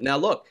came up to. Now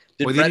look,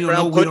 did Brett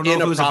Brown put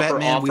in a proper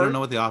offer? We don't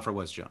know what the offer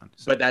was, John.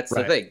 So. But that's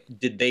the thing.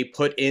 Did they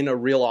put in a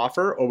real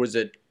offer, or was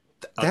it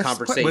a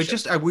conversation?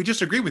 We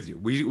just agree with you.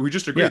 We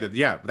just agree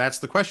that that's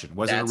the question.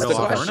 Was it a real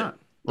offer or not?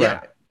 Yeah.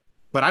 Right.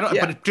 But I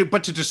don't.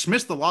 But to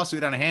dismiss the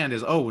lawsuit out of hand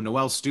is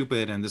Noel's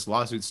stupid and this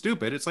lawsuit's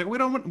stupid. It's like we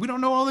don't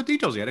know all the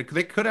details yet.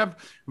 They could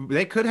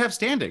have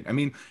standing. I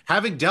mean,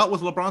 having dealt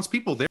with LeBron's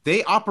people,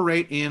 they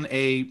operate in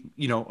a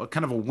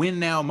kind of a win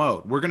now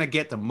mode. We're gonna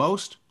get the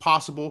most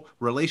possible,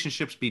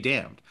 relationships be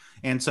damned.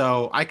 And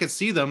so I could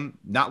see them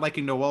not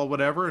liking Noel,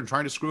 whatever, and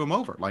trying to screw him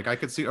over. Like I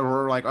could see,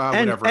 or like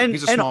whatever.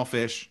 He's a small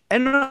fish.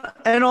 And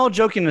all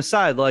joking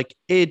aside, like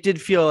it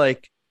did feel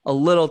like a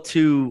little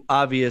too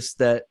obvious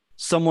that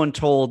someone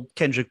told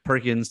Kendrick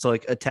Perkins to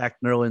like attack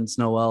Nerlens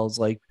Noel's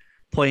like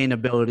playing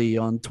ability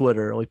on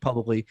Twitter, like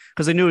publicly,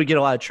 because they knew it would get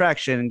a lot of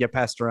traction and get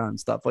passed around and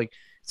stuff. Like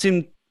it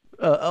seemed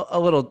a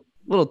little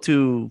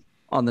too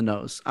on the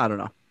nose. I don't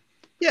know.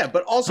 Yeah,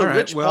 but also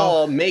Rich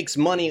Paul makes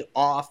money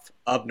off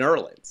of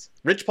Nerlens.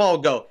 Rich Paul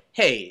would go,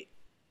 hey,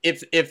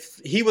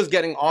 if he was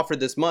getting offered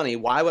this money,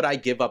 why would I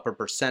give up a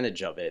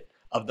percentage of it,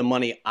 of the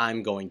money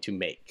I'm going to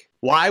make?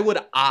 Why would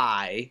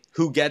I,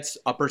 who gets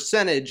a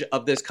percentage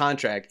of this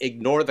contract,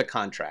 ignore the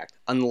contract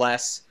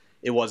unless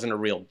it wasn't a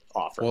real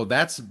offer? Well,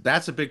 that's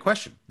a big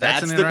question.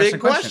 That's the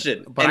big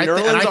question. But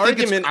Nerlens'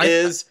 argument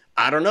is,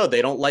 I don't know,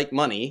 they don't like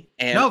money,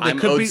 and I'm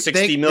owed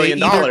 $60 million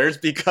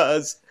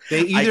because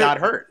I got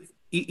hurt.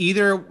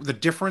 Either the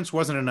difference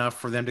wasn't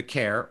enough for them to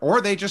care, or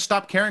they just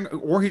stopped caring,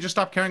 or he just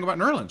stopped caring about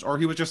Nerlens, or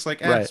he was just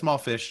like, small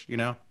fish,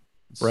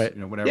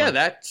 whatever. Yeah,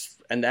 that's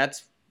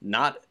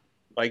not.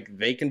 Like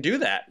they can do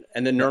that,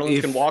 and then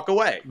Nerlens can walk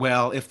away.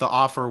 Well, if the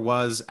offer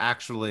was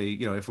actually,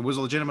 if it was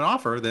a legitimate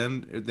offer,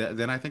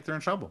 then I think they're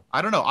in trouble.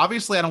 I don't know.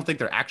 Obviously, I don't think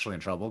they're actually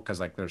in trouble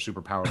because like they're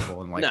super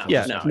powerful and like no.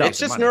 It's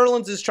just money.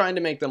 Nerlens is trying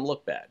to make them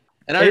look bad.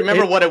 And I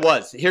remember what it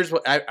was. Here's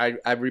what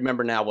I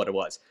remember now. What it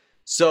was.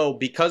 So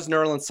because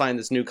Nerlens signed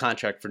this new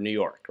contract for New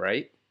York,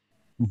 right?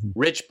 Mm-hmm.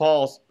 Rich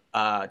Paul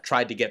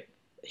tried to get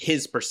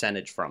his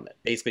percentage from it,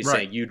 basically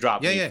saying you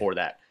dropped me for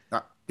that.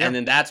 And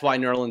then that's why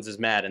Nerlens is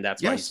mad, and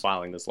that's why he's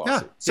filing this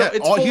lawsuit. So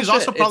he's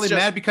also probably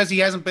mad because he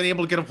hasn't been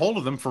able to get a hold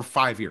of them for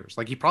 5 years.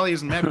 Like he probably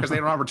isn't mad because they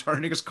don't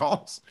returning his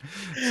calls.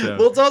 So.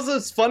 Well,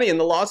 it's funny in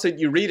the lawsuit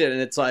you read it, and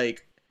it's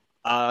like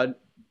Nerlens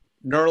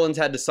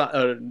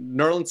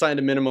signed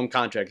a minimum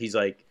contract. He's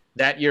like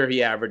that year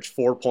he averaged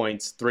 4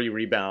 points, 3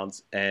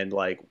 rebounds, and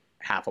like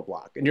half a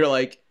block. And you're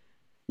like,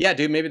 yeah,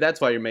 dude, maybe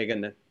that's why you're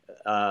making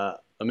a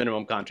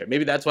minimum contract.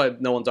 Maybe that's why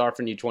no one's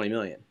offering you $20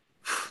 million.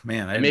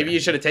 Man, maybe you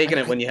should have taken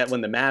it when the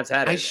Mavs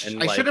had it.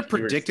 I should have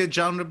predicted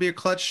John to be a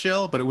clutch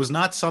shill, but it was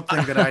not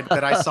something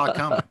that I saw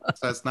coming.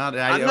 So it's not.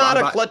 I'm not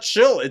a clutch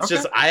shill. It's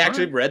just I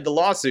actually read the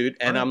lawsuit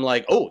and I'm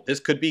like, oh, this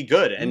could be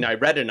good. And I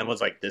read it and I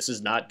was like, this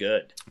is not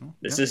good.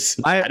 This is.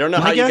 I don't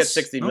know how you get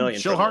 $60 million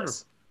from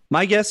this.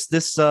 My guess,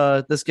 this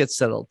gets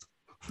settled.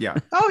 Yeah.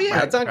 Oh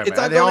yeah, it's not going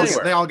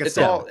anywhere. They all get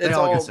settled.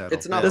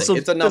 It's nothing.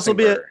 It's a nothing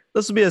burger.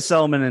 This will be a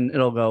settlement and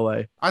it'll go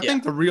away. I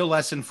think the real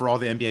lesson for all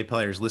the NBA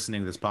players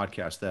listening to this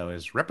podcast, though,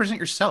 is represent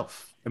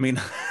yourself. I mean,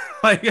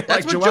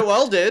 that's what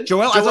Joel did.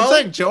 As I'm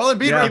saying, Joel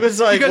Embiid. Yeah. He was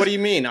like, "What do you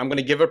mean? I'm going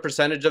to give a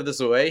percentage of this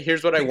away?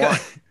 Here's what I want: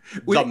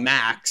 the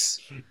max."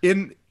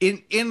 In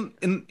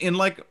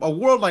like a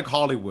world like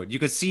Hollywood, you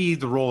could see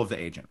the role of the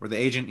agent, where the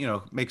agent,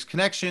 makes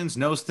connections,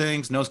 knows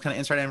things, knows kind of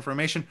inside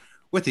information.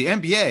 With the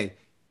NBA,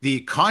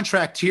 the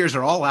contract tiers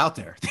are all out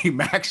there.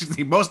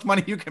 The most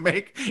money you can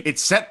make,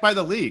 it's set by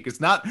the league. It's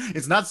not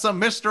some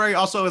mystery.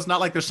 Also, it's not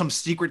like there's some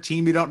secret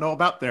team you don't know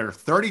about. There are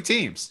 30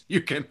 teams.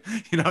 You can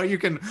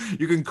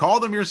call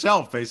them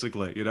yourself,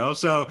 basically,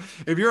 So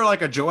if you're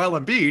like a Joel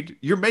Embiid,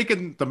 you're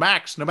making the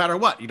max no matter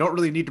what. You don't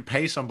really need to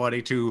pay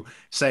somebody to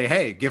say,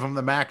 hey, give them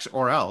the max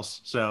or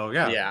else. So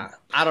yeah. Yeah.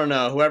 I don't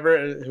know.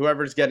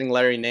 Whoever's getting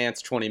Larry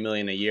Nance $20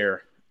 million a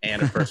year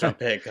and a first round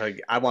pick,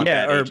 like, I want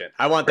that agent.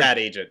 I want that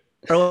agent.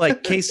 Or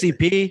like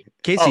KCP.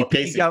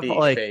 KCP got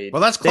like paid.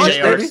 Well, that's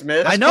clutch, baby.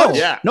 Smith. I know.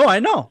 Yeah. No, I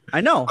know. Oh,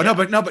 no,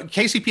 but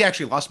KCP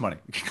actually lost money.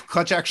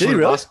 Clutch actually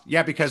lost.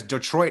 Yeah, because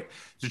Detroit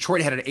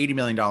had an $80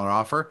 million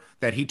offer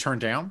that he turned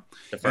down,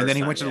 and then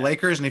he went to the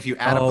Lakers. And if you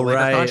add up the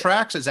Laker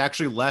contracts, it's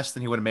actually less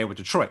than he would have made with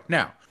Detroit.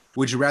 Now,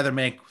 would you rather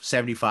make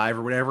 75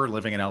 or whatever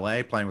living in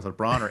LA playing with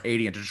LeBron, or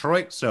 80 in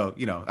Detroit? So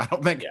I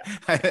don't think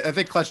I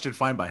think Clutch did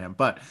fine by him,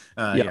 but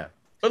yeah.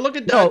 But look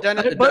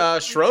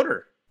at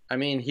Schroeder. I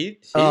mean, he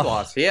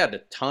lost. He had a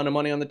ton of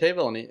money on the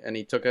table, and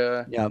he took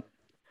a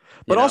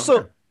But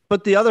also,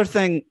 but the other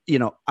thing,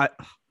 I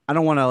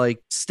don't want to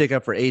like stick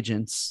up for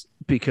agents,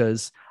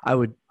 because I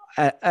would,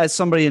 as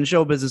somebody in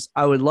show business,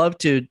 I would love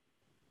to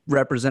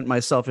represent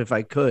myself if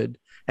I could,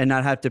 and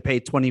not have to pay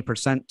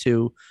 20%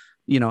 to,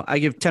 I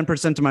give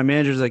 10% to my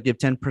managers, I give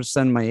 10%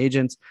 to my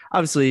agents.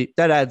 Obviously,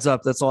 that adds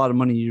up. That's a lot of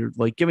money you're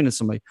like giving to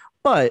somebody,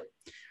 but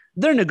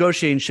they're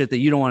negotiating shit that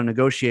you don't want to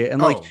negotiate.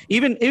 And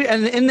even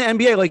in the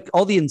NBA, like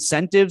all the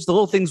incentives, the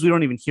little things we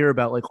don't even hear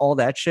about, like all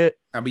that shit.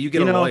 But you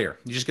get a lawyer.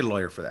 You just get a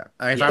lawyer for that.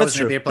 If I was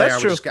an NBA player,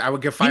 I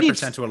would give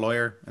 5% to a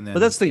lawyer. And then, but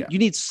that's the thing. You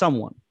need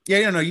someone.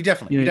 Yeah, no, you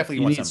definitely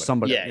want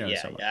somebody. Yeah,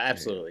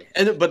 absolutely.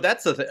 But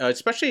that's the thing,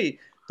 especially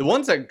the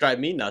ones that drive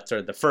me nuts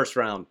are the first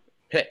round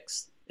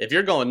picks. If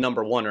you're going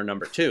number 1 or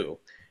number 2,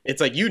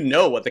 it's like,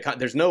 what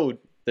there's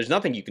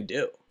nothing you can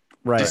do.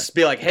 Right. Just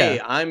be like, hey,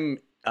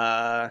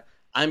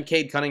 I'm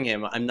Cade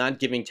Cunningham. I'm not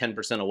giving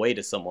 10% away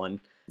to someone.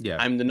 Yeah.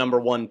 I'm the number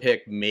 1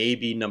 pick,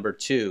 maybe number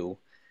 2.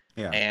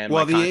 Yeah. And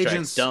my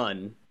contract's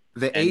done.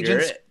 The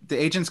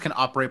agents can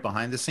operate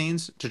behind the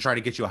scenes to try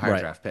to get you a higher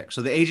draft pick.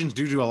 So the agents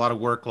do a lot of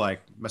work,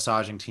 like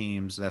massaging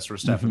teams, that sort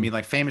of stuff. Mm-hmm. I mean,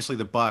 like famously,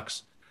 the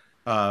Bucks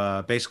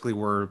basically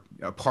were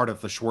a part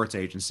of the Schwartz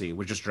agency,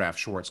 would just draft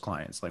Schwartz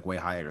clients like way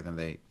higher than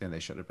they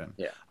should have been.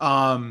 Yeah.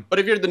 But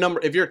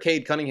if you're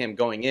Cade Cunningham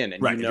going in,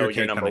 and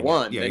you're number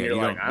 1, then you're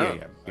like,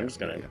 I'm just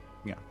gonna.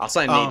 Yeah. I'll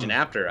sign an agent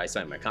after I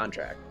sign my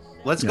contract.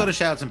 Let's go to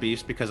Shouts and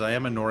Beefs, because I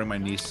am ignoring my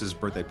niece's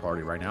birthday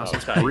party right now. So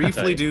let's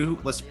briefly do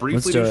Let's do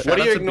it. What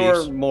do you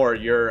ignore more,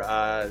 your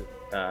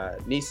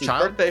niece's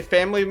birthday,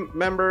 family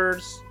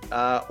members,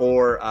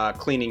 or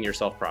cleaning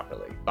yourself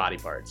properly, body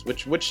parts?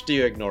 Which do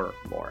you ignore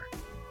more?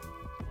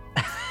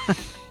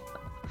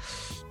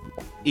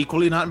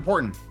 Equally not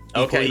important.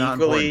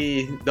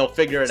 Equally, they'll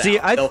figure it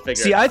out.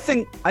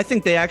 I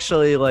think they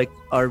actually like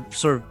are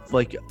sort of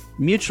like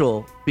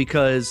mutual,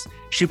 because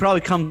she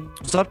probably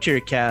comes up to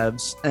your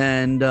calves,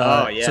 and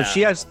so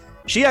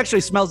she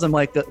actually smells them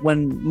like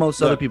when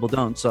most other people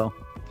don't. So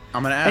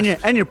I'm gonna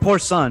ask, and your poor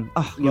son.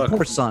 Oh, your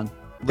poor son.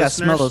 Yeah,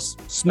 smell those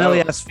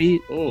smelly ass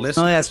feet,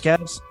 smelly ass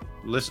calves.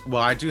 Listen,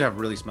 well, I do have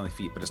really smelly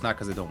feet, but it's not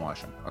because I don't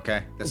wash them.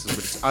 Okay,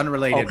 it's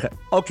unrelated.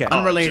 Okay.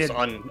 Unrelated.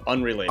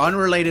 Unrelated.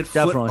 Unrelated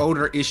foot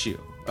odor issue.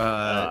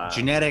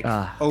 Genetic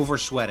over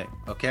sweating.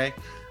 Okay.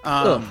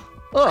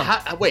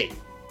 Wait,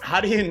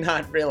 how do you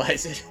not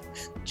realize it?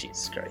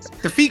 Jesus Christ.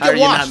 The feet get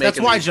washed. That's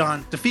why,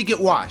 John. The feet get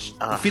washed.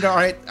 The feet are all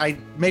right. I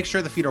make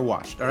sure the feet are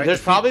washed. All right.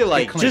 There's probably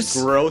like just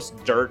gross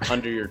dirt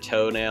under your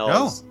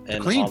toenails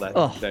and clean. all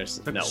that.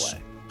 There's no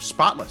way.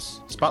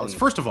 Spotless.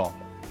 First of all,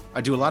 I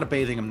do a lot of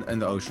bathing in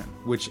the ocean,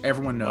 which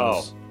everyone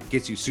knows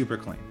gets you super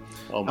clean.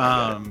 Oh my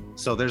God.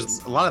 So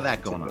there's a lot of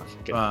that going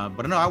on.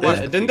 But no, I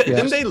watched.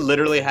 Didn't they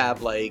literally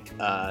have like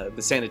the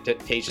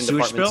sanitation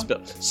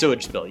department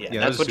sewage spill? Yeah,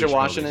 that's what you're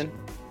washing in.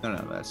 No,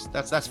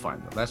 that's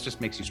fine though. That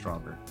just makes you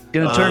stronger.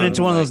 Gonna turn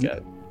into one of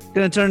those.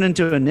 Gonna turn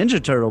into a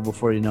Ninja Turtle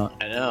before you know it.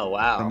 I know.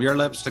 Wow. From your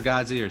lips to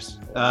God's ears.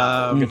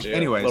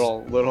 Anyways,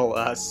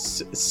 little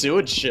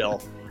sewage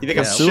shill. You think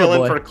I'm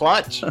shilling for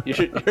Clutch?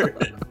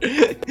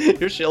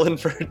 You're shilling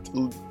for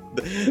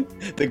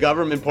the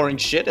government pouring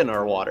shit in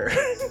our water.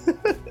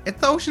 The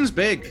ocean's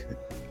big.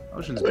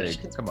 Ocean's big.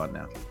 Come on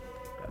now.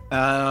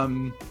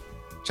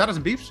 Shout-outs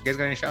and beefs. You guys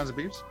got any shout-outs and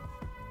beefs?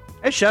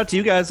 Hey, shout out to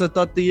you guys. I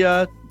thought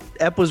the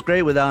ep was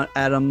great without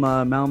Adam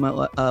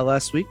Malamet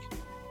last week.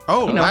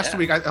 Oh, last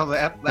week.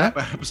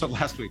 The episode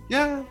last week.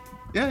 Yeah,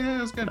 it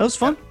was good. That was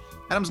fun.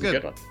 Adam's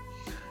good.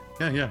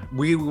 Yeah.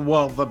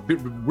 The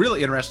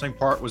really interesting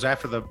part was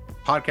after the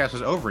podcast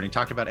was over and he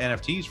talked about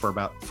NFTs for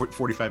about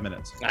 45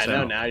 minutes. I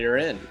know. Now you're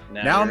in.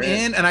 Now I'm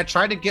in, and I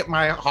tried to get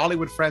my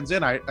Hollywood friends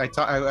in. I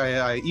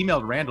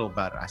emailed Randall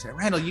about it. I said,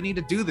 Randall, you need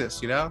to do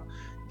this.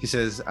 He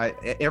says,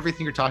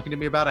 everything you're talking to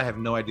me about, I have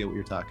no idea what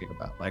you're talking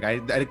about. Like I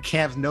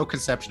have no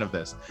conception of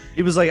this.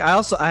 He was like,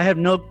 I have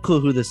no clue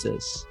who this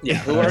is. Yeah.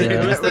 Who are you?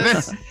 Who is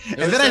this? And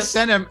then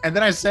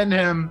I send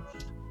him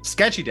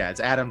Sketchy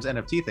Dads, Adam's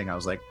NFT thing. I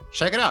was like,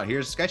 check it out.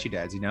 Here's Sketchy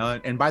Dads,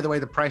 And by the way,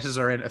 the prices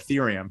are in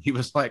Ethereum. He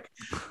was like,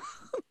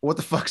 what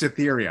the fuck's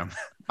Ethereum?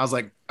 I was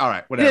like, all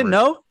right, He whatever. didn't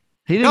know.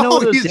 He didn't know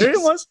what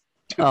Ethereum was.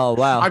 Oh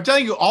wow! I'm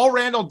telling you, all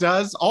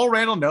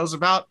Randall knows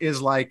about is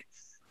like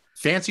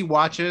fancy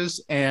watches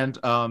and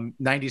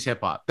 90s hip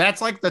hop. That's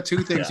like the two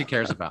things he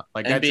cares about.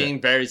 Like and that's being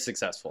it. very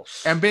successful.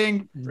 And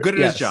being good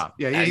at his job.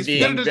 Yeah, And he's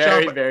being good at his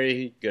very, job.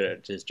 very good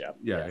at his job.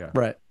 Yeah.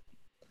 Right.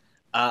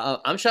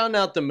 I'm shouting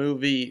out the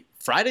movie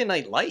Friday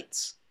Night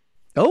Lights.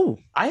 Oh,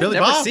 I have Billy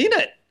never Bob. seen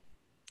it.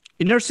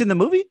 you never seen the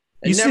movie?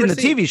 You've never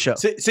seen the TV show.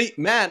 See,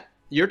 Matt,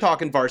 you're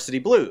talking Varsity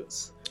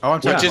Blues, Oh, I'm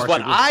talking which is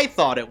what Varsity Blues. I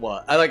thought it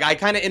was. I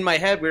kind of in my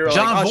head we were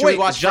John like, oh, should we Voight.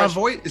 watch Is John Fresh-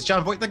 Voight? Is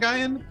John Voight the guy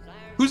in?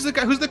 Who's the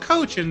guy? Who's the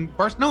coach in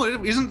Bars? No, it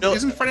isn't. Bill-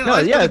 Isn't Friday Night No,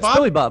 Lights yeah, Billy it's Bob?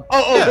 Billy Bob.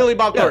 Oh, Yeah. Billy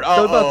Bob Yeah, Thornton.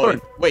 Billy Bob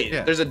Thornton. Wait,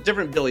 Yeah. there's a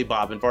different Billy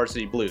Bob in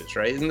Varsity Blues,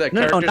 right? Isn't that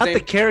No, character's not name? the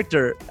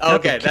character. not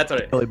Okay, the that's what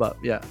it- Billy Bob.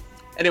 Yeah.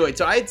 Anyway,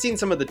 so I had seen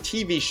some of the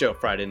TV show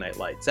Friday Night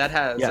Lights. That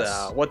has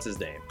Yes. what's his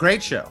name?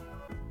 Great show.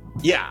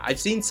 Yeah, I've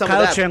seen some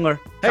Kyle of that. Chandler.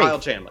 Hey, Kyle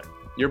Chandler.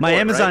 Your my boy,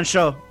 Amazon right?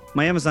 show.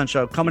 My Amazon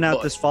show coming out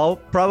Boy. this fall,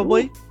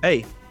 probably.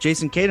 Hey,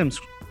 Jason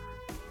Kadam's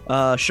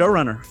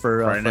showrunner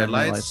for Friday Night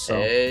Lights. So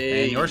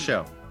Hey. And your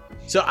show.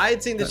 So I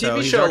had seen the So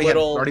TV he's show a already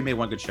little already made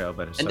one good show,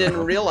 but and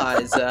didn't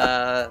realize.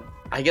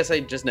 I guess I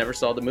just never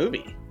saw the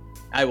movie.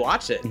 I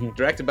watched it, Mhm.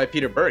 directed by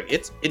Peter Berg.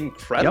 It's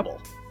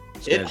incredible.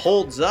 It good.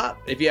 holds up.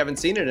 If you haven't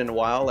seen it in a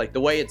while, like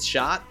the way it's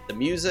shot, the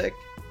music,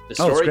 the Oh, it's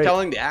great.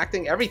 storytelling, the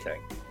acting,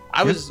 everything.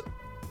 I was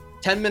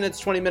 10 minutes,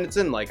 20 minutes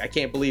in, like I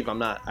can't believe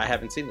I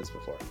haven't seen this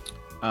before.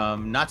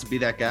 Not to be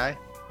that guy,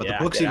 but Yeah,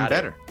 the book's get even outta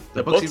better.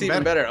 The book's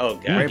even better. Oh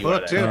god, Great you are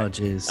book, there. too. oh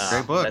jeez.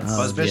 Great book. that's-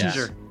 Buzz yeah.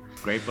 Bissinger.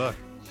 Great book.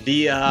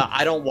 The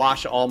I don't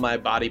wash all my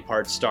body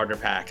parts starter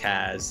pack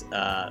has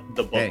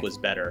the book Hey. was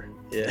better.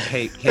 Yeah.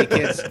 Hey,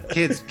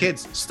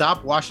 kids,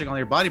 stop washing all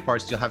your body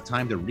parts. You'll have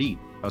time to read.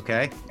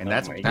 Okay, and Oh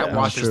that's my that gosh.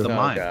 washes True. the Oh,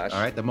 mind. gosh.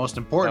 All right, the most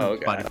important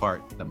Oh, body God.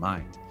 part, the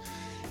mind.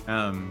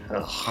 Ugh.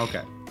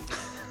 Okay.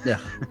 Yeah.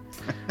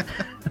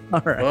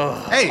 All right.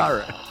 Ugh. Hey, All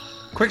right.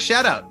 quick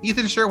shout out.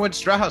 Ethan Sherwood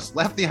Strauss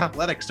left the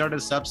Athletic, started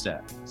a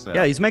Substack. So,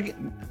 Yeah, he's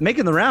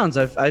making the rounds.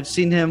 I've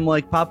seen him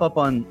like pop up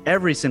on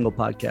every single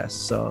podcast.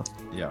 So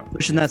yeah.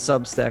 pushing that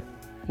Substack.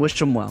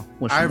 Wish him well.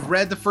 Wish him I've well.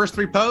 read the first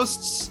 3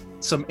 posts.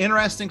 Some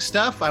interesting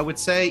stuff. I would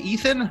say,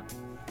 Ethan,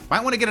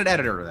 might want to get an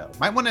editor though.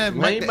 Might want to.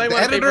 Might The want to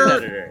pay for an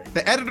editor.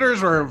 The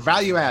editors are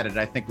value added,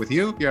 I think, with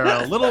you. You're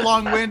a little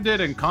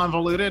long-winded and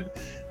convoluted.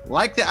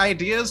 Like the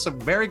ideas, some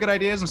very good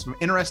ideas and some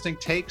interesting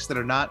takes that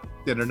are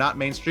not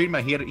mainstream.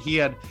 He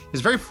had his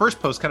very first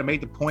post kind of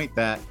made the point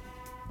that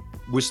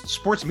with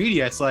sports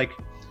media, it's like,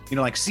 you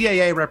know, like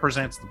CAA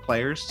represents the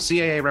players,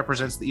 CAA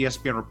represents the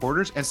ESPN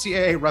reporters, and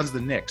CAA runs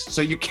the Knicks.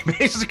 So you can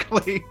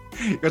basically,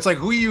 it's like,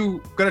 who are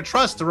you going to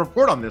trust to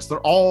report on this? They're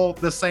all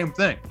the same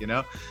thing, you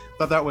know?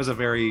 Thought that was a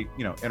very,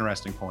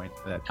 interesting point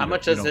that How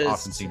much you does don't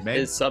often see made.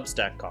 his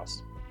Substack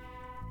cost?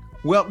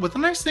 Well, with the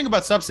nice thing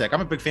about Substack,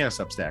 I'm a big fan of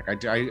Substack.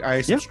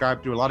 I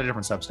subscribe to a lot of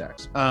different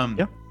Substacks.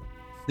 Yeah.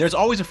 There's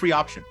always a free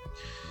option.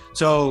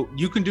 So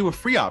you can do a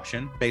free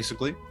option,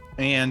 basically,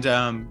 and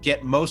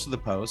get most of the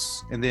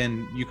posts. And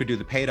then you could do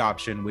the paid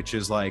option, which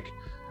is like,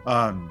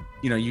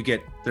 you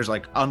get, there's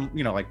like,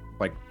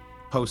 like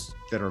posts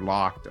that are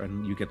locked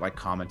and you get like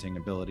commenting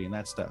ability and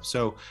that stuff.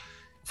 So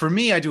for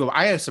me,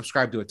 I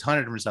subscribe to a ton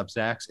of different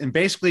Substacks, and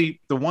basically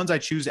the ones I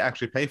choose to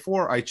actually pay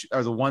for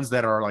are the ones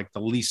that are like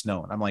the least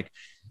known. I'm like,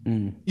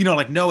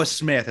 like Noah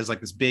Smith is like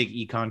this big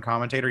econ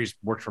commentator. He's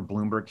worked for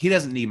Bloomberg. He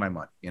doesn't need my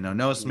money.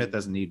 Noah Smith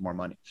doesn't need more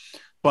money.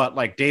 But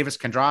like Davis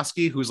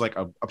Kondrowski, who's like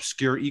a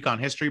obscure econ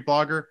history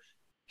blogger,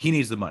 he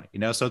needs the money.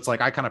 So it's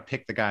like I kind of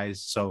pick the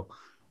guys. So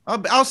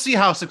I'll see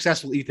how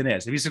successful Ethan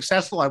is. If he's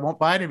successful, I won't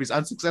buy it. If he's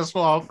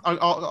unsuccessful,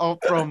 I'll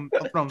throw him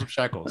some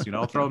shekels.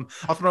 I'll throw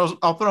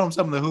him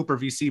some of the Hooper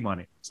VC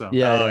money. So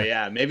Yeah. Oh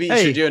yeah, maybe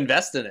Hey. should you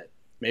invest in it?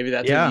 Maybe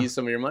that's what you use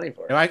some of your money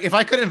for. if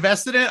I could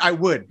invest in it, I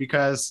would,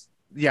 because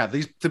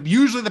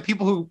usually the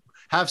people who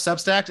have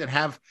Substacks and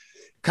have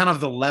kind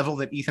of the level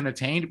that Ethan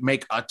attained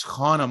make a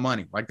ton of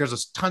money. Like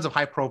there's tons of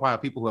high profile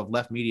people who have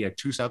left media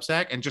to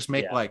Substack and just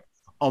make like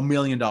 $1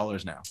 million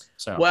now.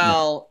 So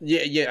Well,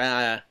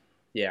 yeah.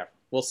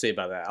 We'll see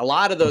about that. A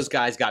lot of those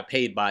guys got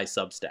paid by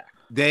Substack.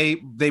 they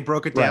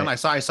broke it down.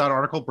 Right. I saw an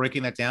article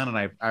breaking that down,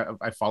 and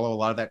I follow a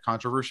lot of that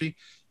controversy.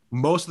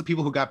 Most of the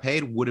people who got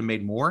paid would have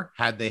made more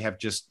had they have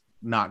just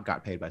not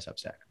got paid by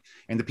Substack.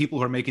 And the people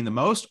who are making the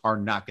most are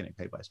not getting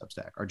paid by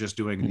Substack, are just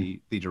doing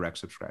the direct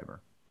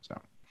subscriber. So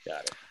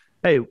Got it.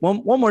 Hey,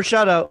 one more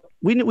shout out.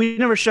 We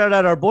never shout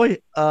out our boy,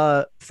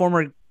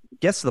 former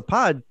guest of the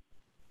pod,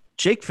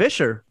 Jake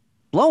Fisher,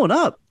 blowing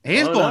up. he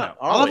is Blowing blowing up. up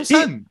all of a Always.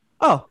 sudden.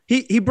 Oh,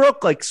 he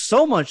broke like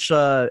so much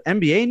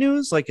NBA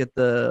news, like at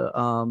the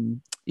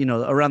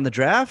around the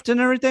draft and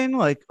everything.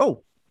 Like,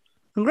 oh,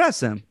 congrats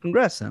him.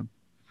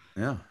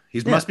 Yeah,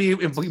 he must be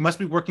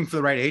working for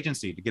the right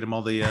agency to get him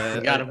all the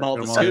Got him all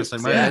the this.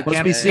 scoops, I yeah. can't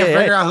Must be CAA.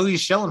 figure out who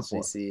he's shilling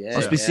for. CCA,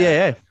 Must be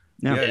yeah. CAA.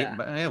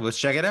 Yeah. Yeah, let's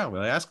check it out.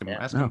 We'll ask him.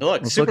 Yeah. Ask him. No.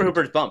 Look, Let's Super look at-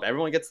 Hooper's bump.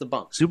 Everyone gets the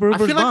bump. Super I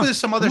Hooper's feel like bomb. there's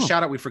some other Oh.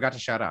 shout out we forgot to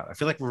shout out. I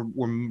feel like we're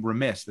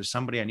remiss. There's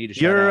somebody I need to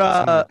shout You're,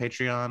 out. Somebody on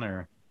Patreon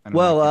or I don't know.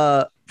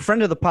 Well,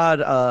 friend of the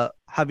pod,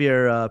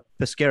 Javier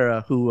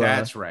Pesquera, who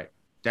That's right.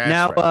 That's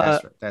now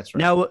right. That's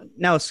right.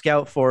 now a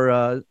scout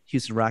for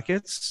Houston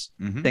Rockets,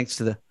 Mhm. thanks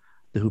to the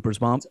Hoopers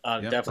bomb.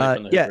 Definitely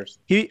from the Yeah, Hoopers.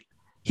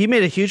 he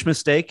made a huge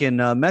mistake and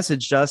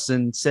messaged us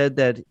and said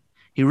that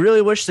he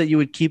really wished that you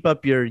would keep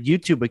up your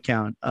YouTube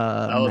account.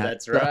 Oh, Matt.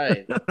 that's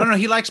right. No,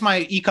 he likes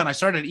my econ. I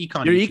started an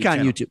econ. Your YouTube econ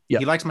channel. YouTube. Yeah.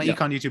 He likes my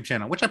econ YouTube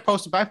channel, which I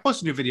posted. I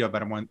post a new video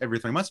about him every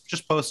 3 months.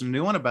 Just posted a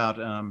new one about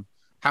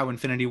how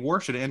Infinity War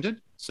should have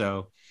ended.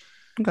 So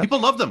Okay. people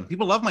love them.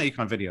 People love my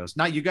econ videos.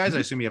 Not you guys. I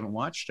assume you haven't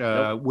watched,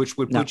 which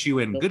would put you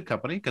in good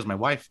company because my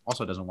wife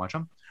also doesn't watch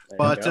them. There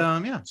But you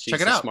go. yeah, She's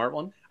check it the out. Smart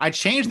one. I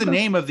changed the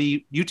name of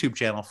the YouTube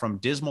channel from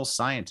Dismal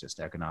Scientist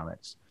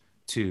Economics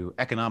to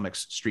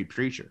Economics Street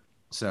Preacher.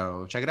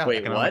 So check it out. Wait,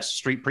 Economics what?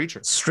 Street Preacher.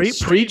 Street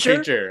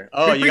Preacher.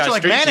 Oh, Street you got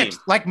like Street Manic, Team.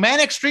 like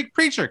Manic Street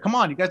Preacher. Come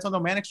on, you guys don't know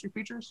Manic Street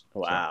Preachers?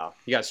 Wow.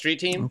 You got Street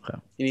Team? Okay.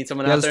 You need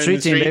someone You got out a there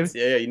street in the team,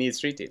 streets? Yeah, you need a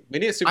Street Team. We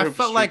need a super I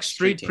felt like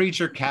Street team.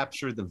 Preacher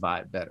captured the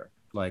vibe better,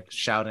 like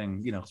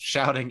shouting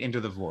into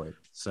the void.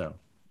 So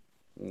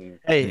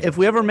Hey, if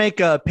we ever make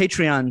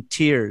Patreon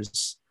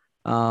tiers,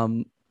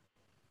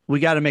 we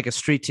got to make a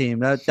street team.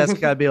 That's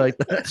got to be like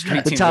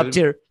the team, top dude.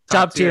 tier.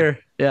 Top Top tier.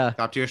 Yeah.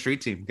 top tier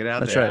street team, get out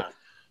That's there. right.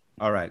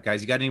 All right,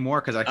 guys, you got any more?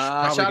 Because I should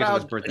probably Shout get to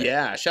his out, birthday.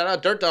 yeah, shout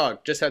out Dirt Dog.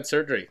 Just had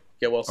surgery.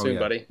 Get well soon, yeah.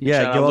 buddy. Yeah,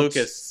 shout get out well-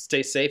 Lucas.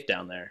 Stay safe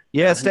down there.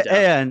 Yeah.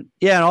 Down.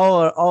 And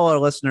all our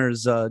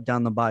listeners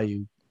down the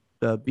bayou,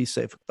 be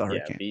safe with the Yeah,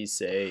 hurricane. be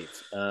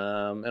safe.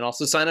 And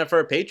also sign up for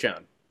a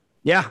Patreon.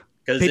 Yeah.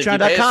 Because if you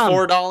pay us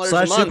 $4 a month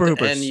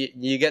Patreon.com/superhoopers.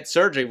 and you get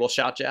surgery, we'll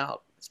shout you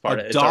out. It's part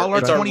of it's our rule.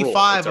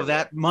 $1.25 It's our of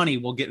that money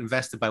will get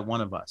invested by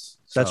one of us.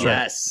 That's So- right.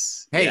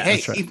 Yes. Hey, Yes. hey,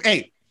 That's right.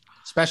 hey,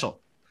 special.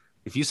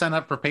 If you sign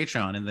up for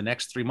Patreon in the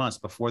next 3 months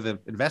before the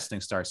investing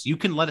starts, you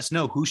can let us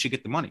know who should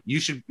get the money. You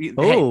should be,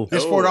 Oh. hey,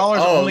 this $4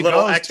 Oh, only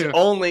little goes extra, to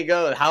only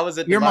go. How is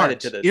it divided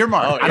earmarked. to this?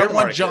 Earmarked. Oh, I don't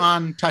want earmarked.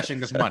 John touching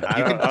this money. I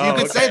You don't-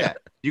 can say okay. that.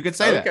 You can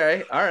say that.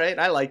 Okay. All right.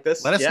 I like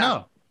this. Let us Yeah.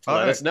 know. All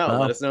Let right. us know. Wow.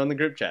 Let us know in the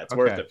group chat. It's Okay.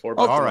 worth it. $4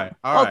 All a right.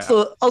 month. All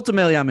right.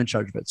 Ultimately, I'm in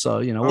charge of it. So,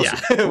 we'll Yeah.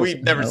 see. We'll We've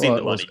see. never seen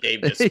the We'll money. see.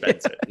 Dave just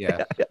spends it.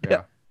 Yeah.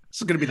 This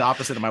is going to be the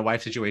opposite of my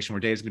wife's situation where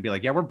Dave's going to be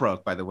like, yeah, we're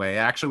broke, by the way.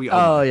 Actually, we owe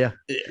Oh, money." yeah.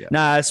 Yeah.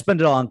 Nah, I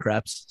spend it all on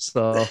craps.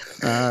 So,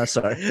 sorry.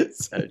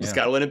 So just Yeah.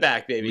 got to win it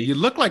back, baby. You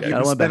look like you Yeah, I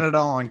can went spend back. it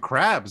all on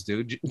crabs,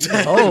 dude.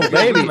 Oh,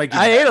 baby. Like you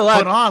I ate a lot.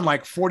 Put on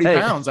like 40 Hey.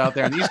 pounds out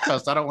there on the East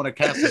Coast. I don't want to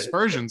cast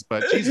aspersions,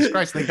 but Jesus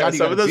Christ, thank God you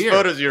Some got of a those beard.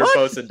 photos you were What?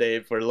 posting,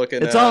 Dave, we're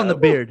looking It's all in the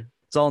beard.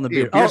 It's all in the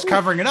Your beard. beard's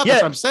covering it up. yeah.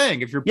 That's what I'm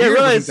saying. If your Yeah, beard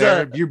realize,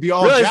 wasn't there, you'd be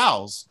all realize-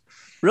 jowls.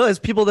 Realize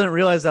people didn't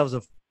realize that was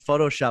a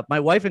Photoshop. My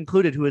wife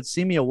included, who had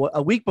seen me a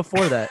week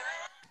before that.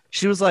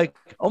 She was like,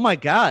 "Oh my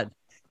god,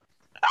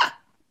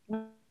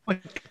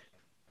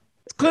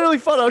 it's clearly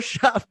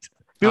photoshopped."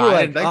 People were I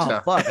like, didn't think "Oh so.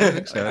 fuck, I didn't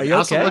think so. are you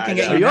Also okay? looking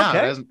at Are you you now.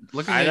 okay?"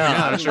 Looking I at know. you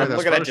now. I'm, sure I'm that's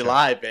looking at you Photoshop.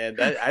 live, man.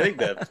 I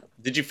think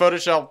did you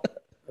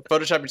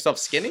Photoshop yourself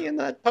skinny in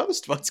that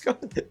post? What's going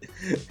on?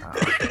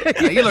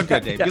 Yeah, you look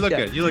good, Dave. You look Yeah.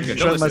 good. You look good.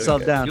 Shutting Don't listen myself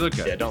to it. down. You look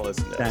good. Yeah, don't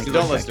listen to us. Thank you.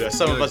 Don't listen to us.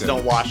 Some You of look us good.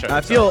 don't wash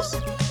I feel ourselves.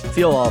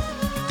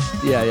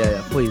 off.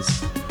 Yeah.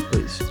 Please.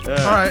 All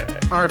right,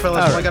 fellas. All Well,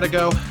 right. I gotta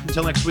go.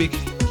 Until next week.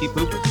 Keep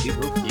pooping. Keep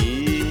pooping.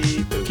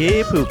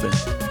 Keep pooping.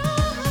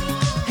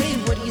 Hey,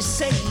 what do you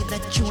say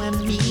that you and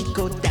me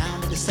go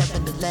down to the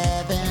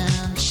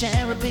 7-Eleven,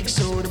 share a big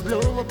soda,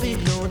 blow a big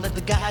load like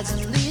the guys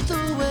in Lethal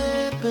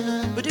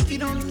Weapon? But if you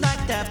don't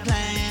like that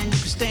plan, you can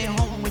stay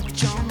home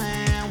with your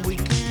man. We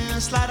can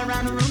slide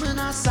around the room in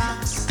our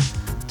socks,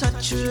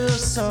 touch your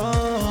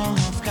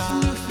soft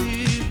car.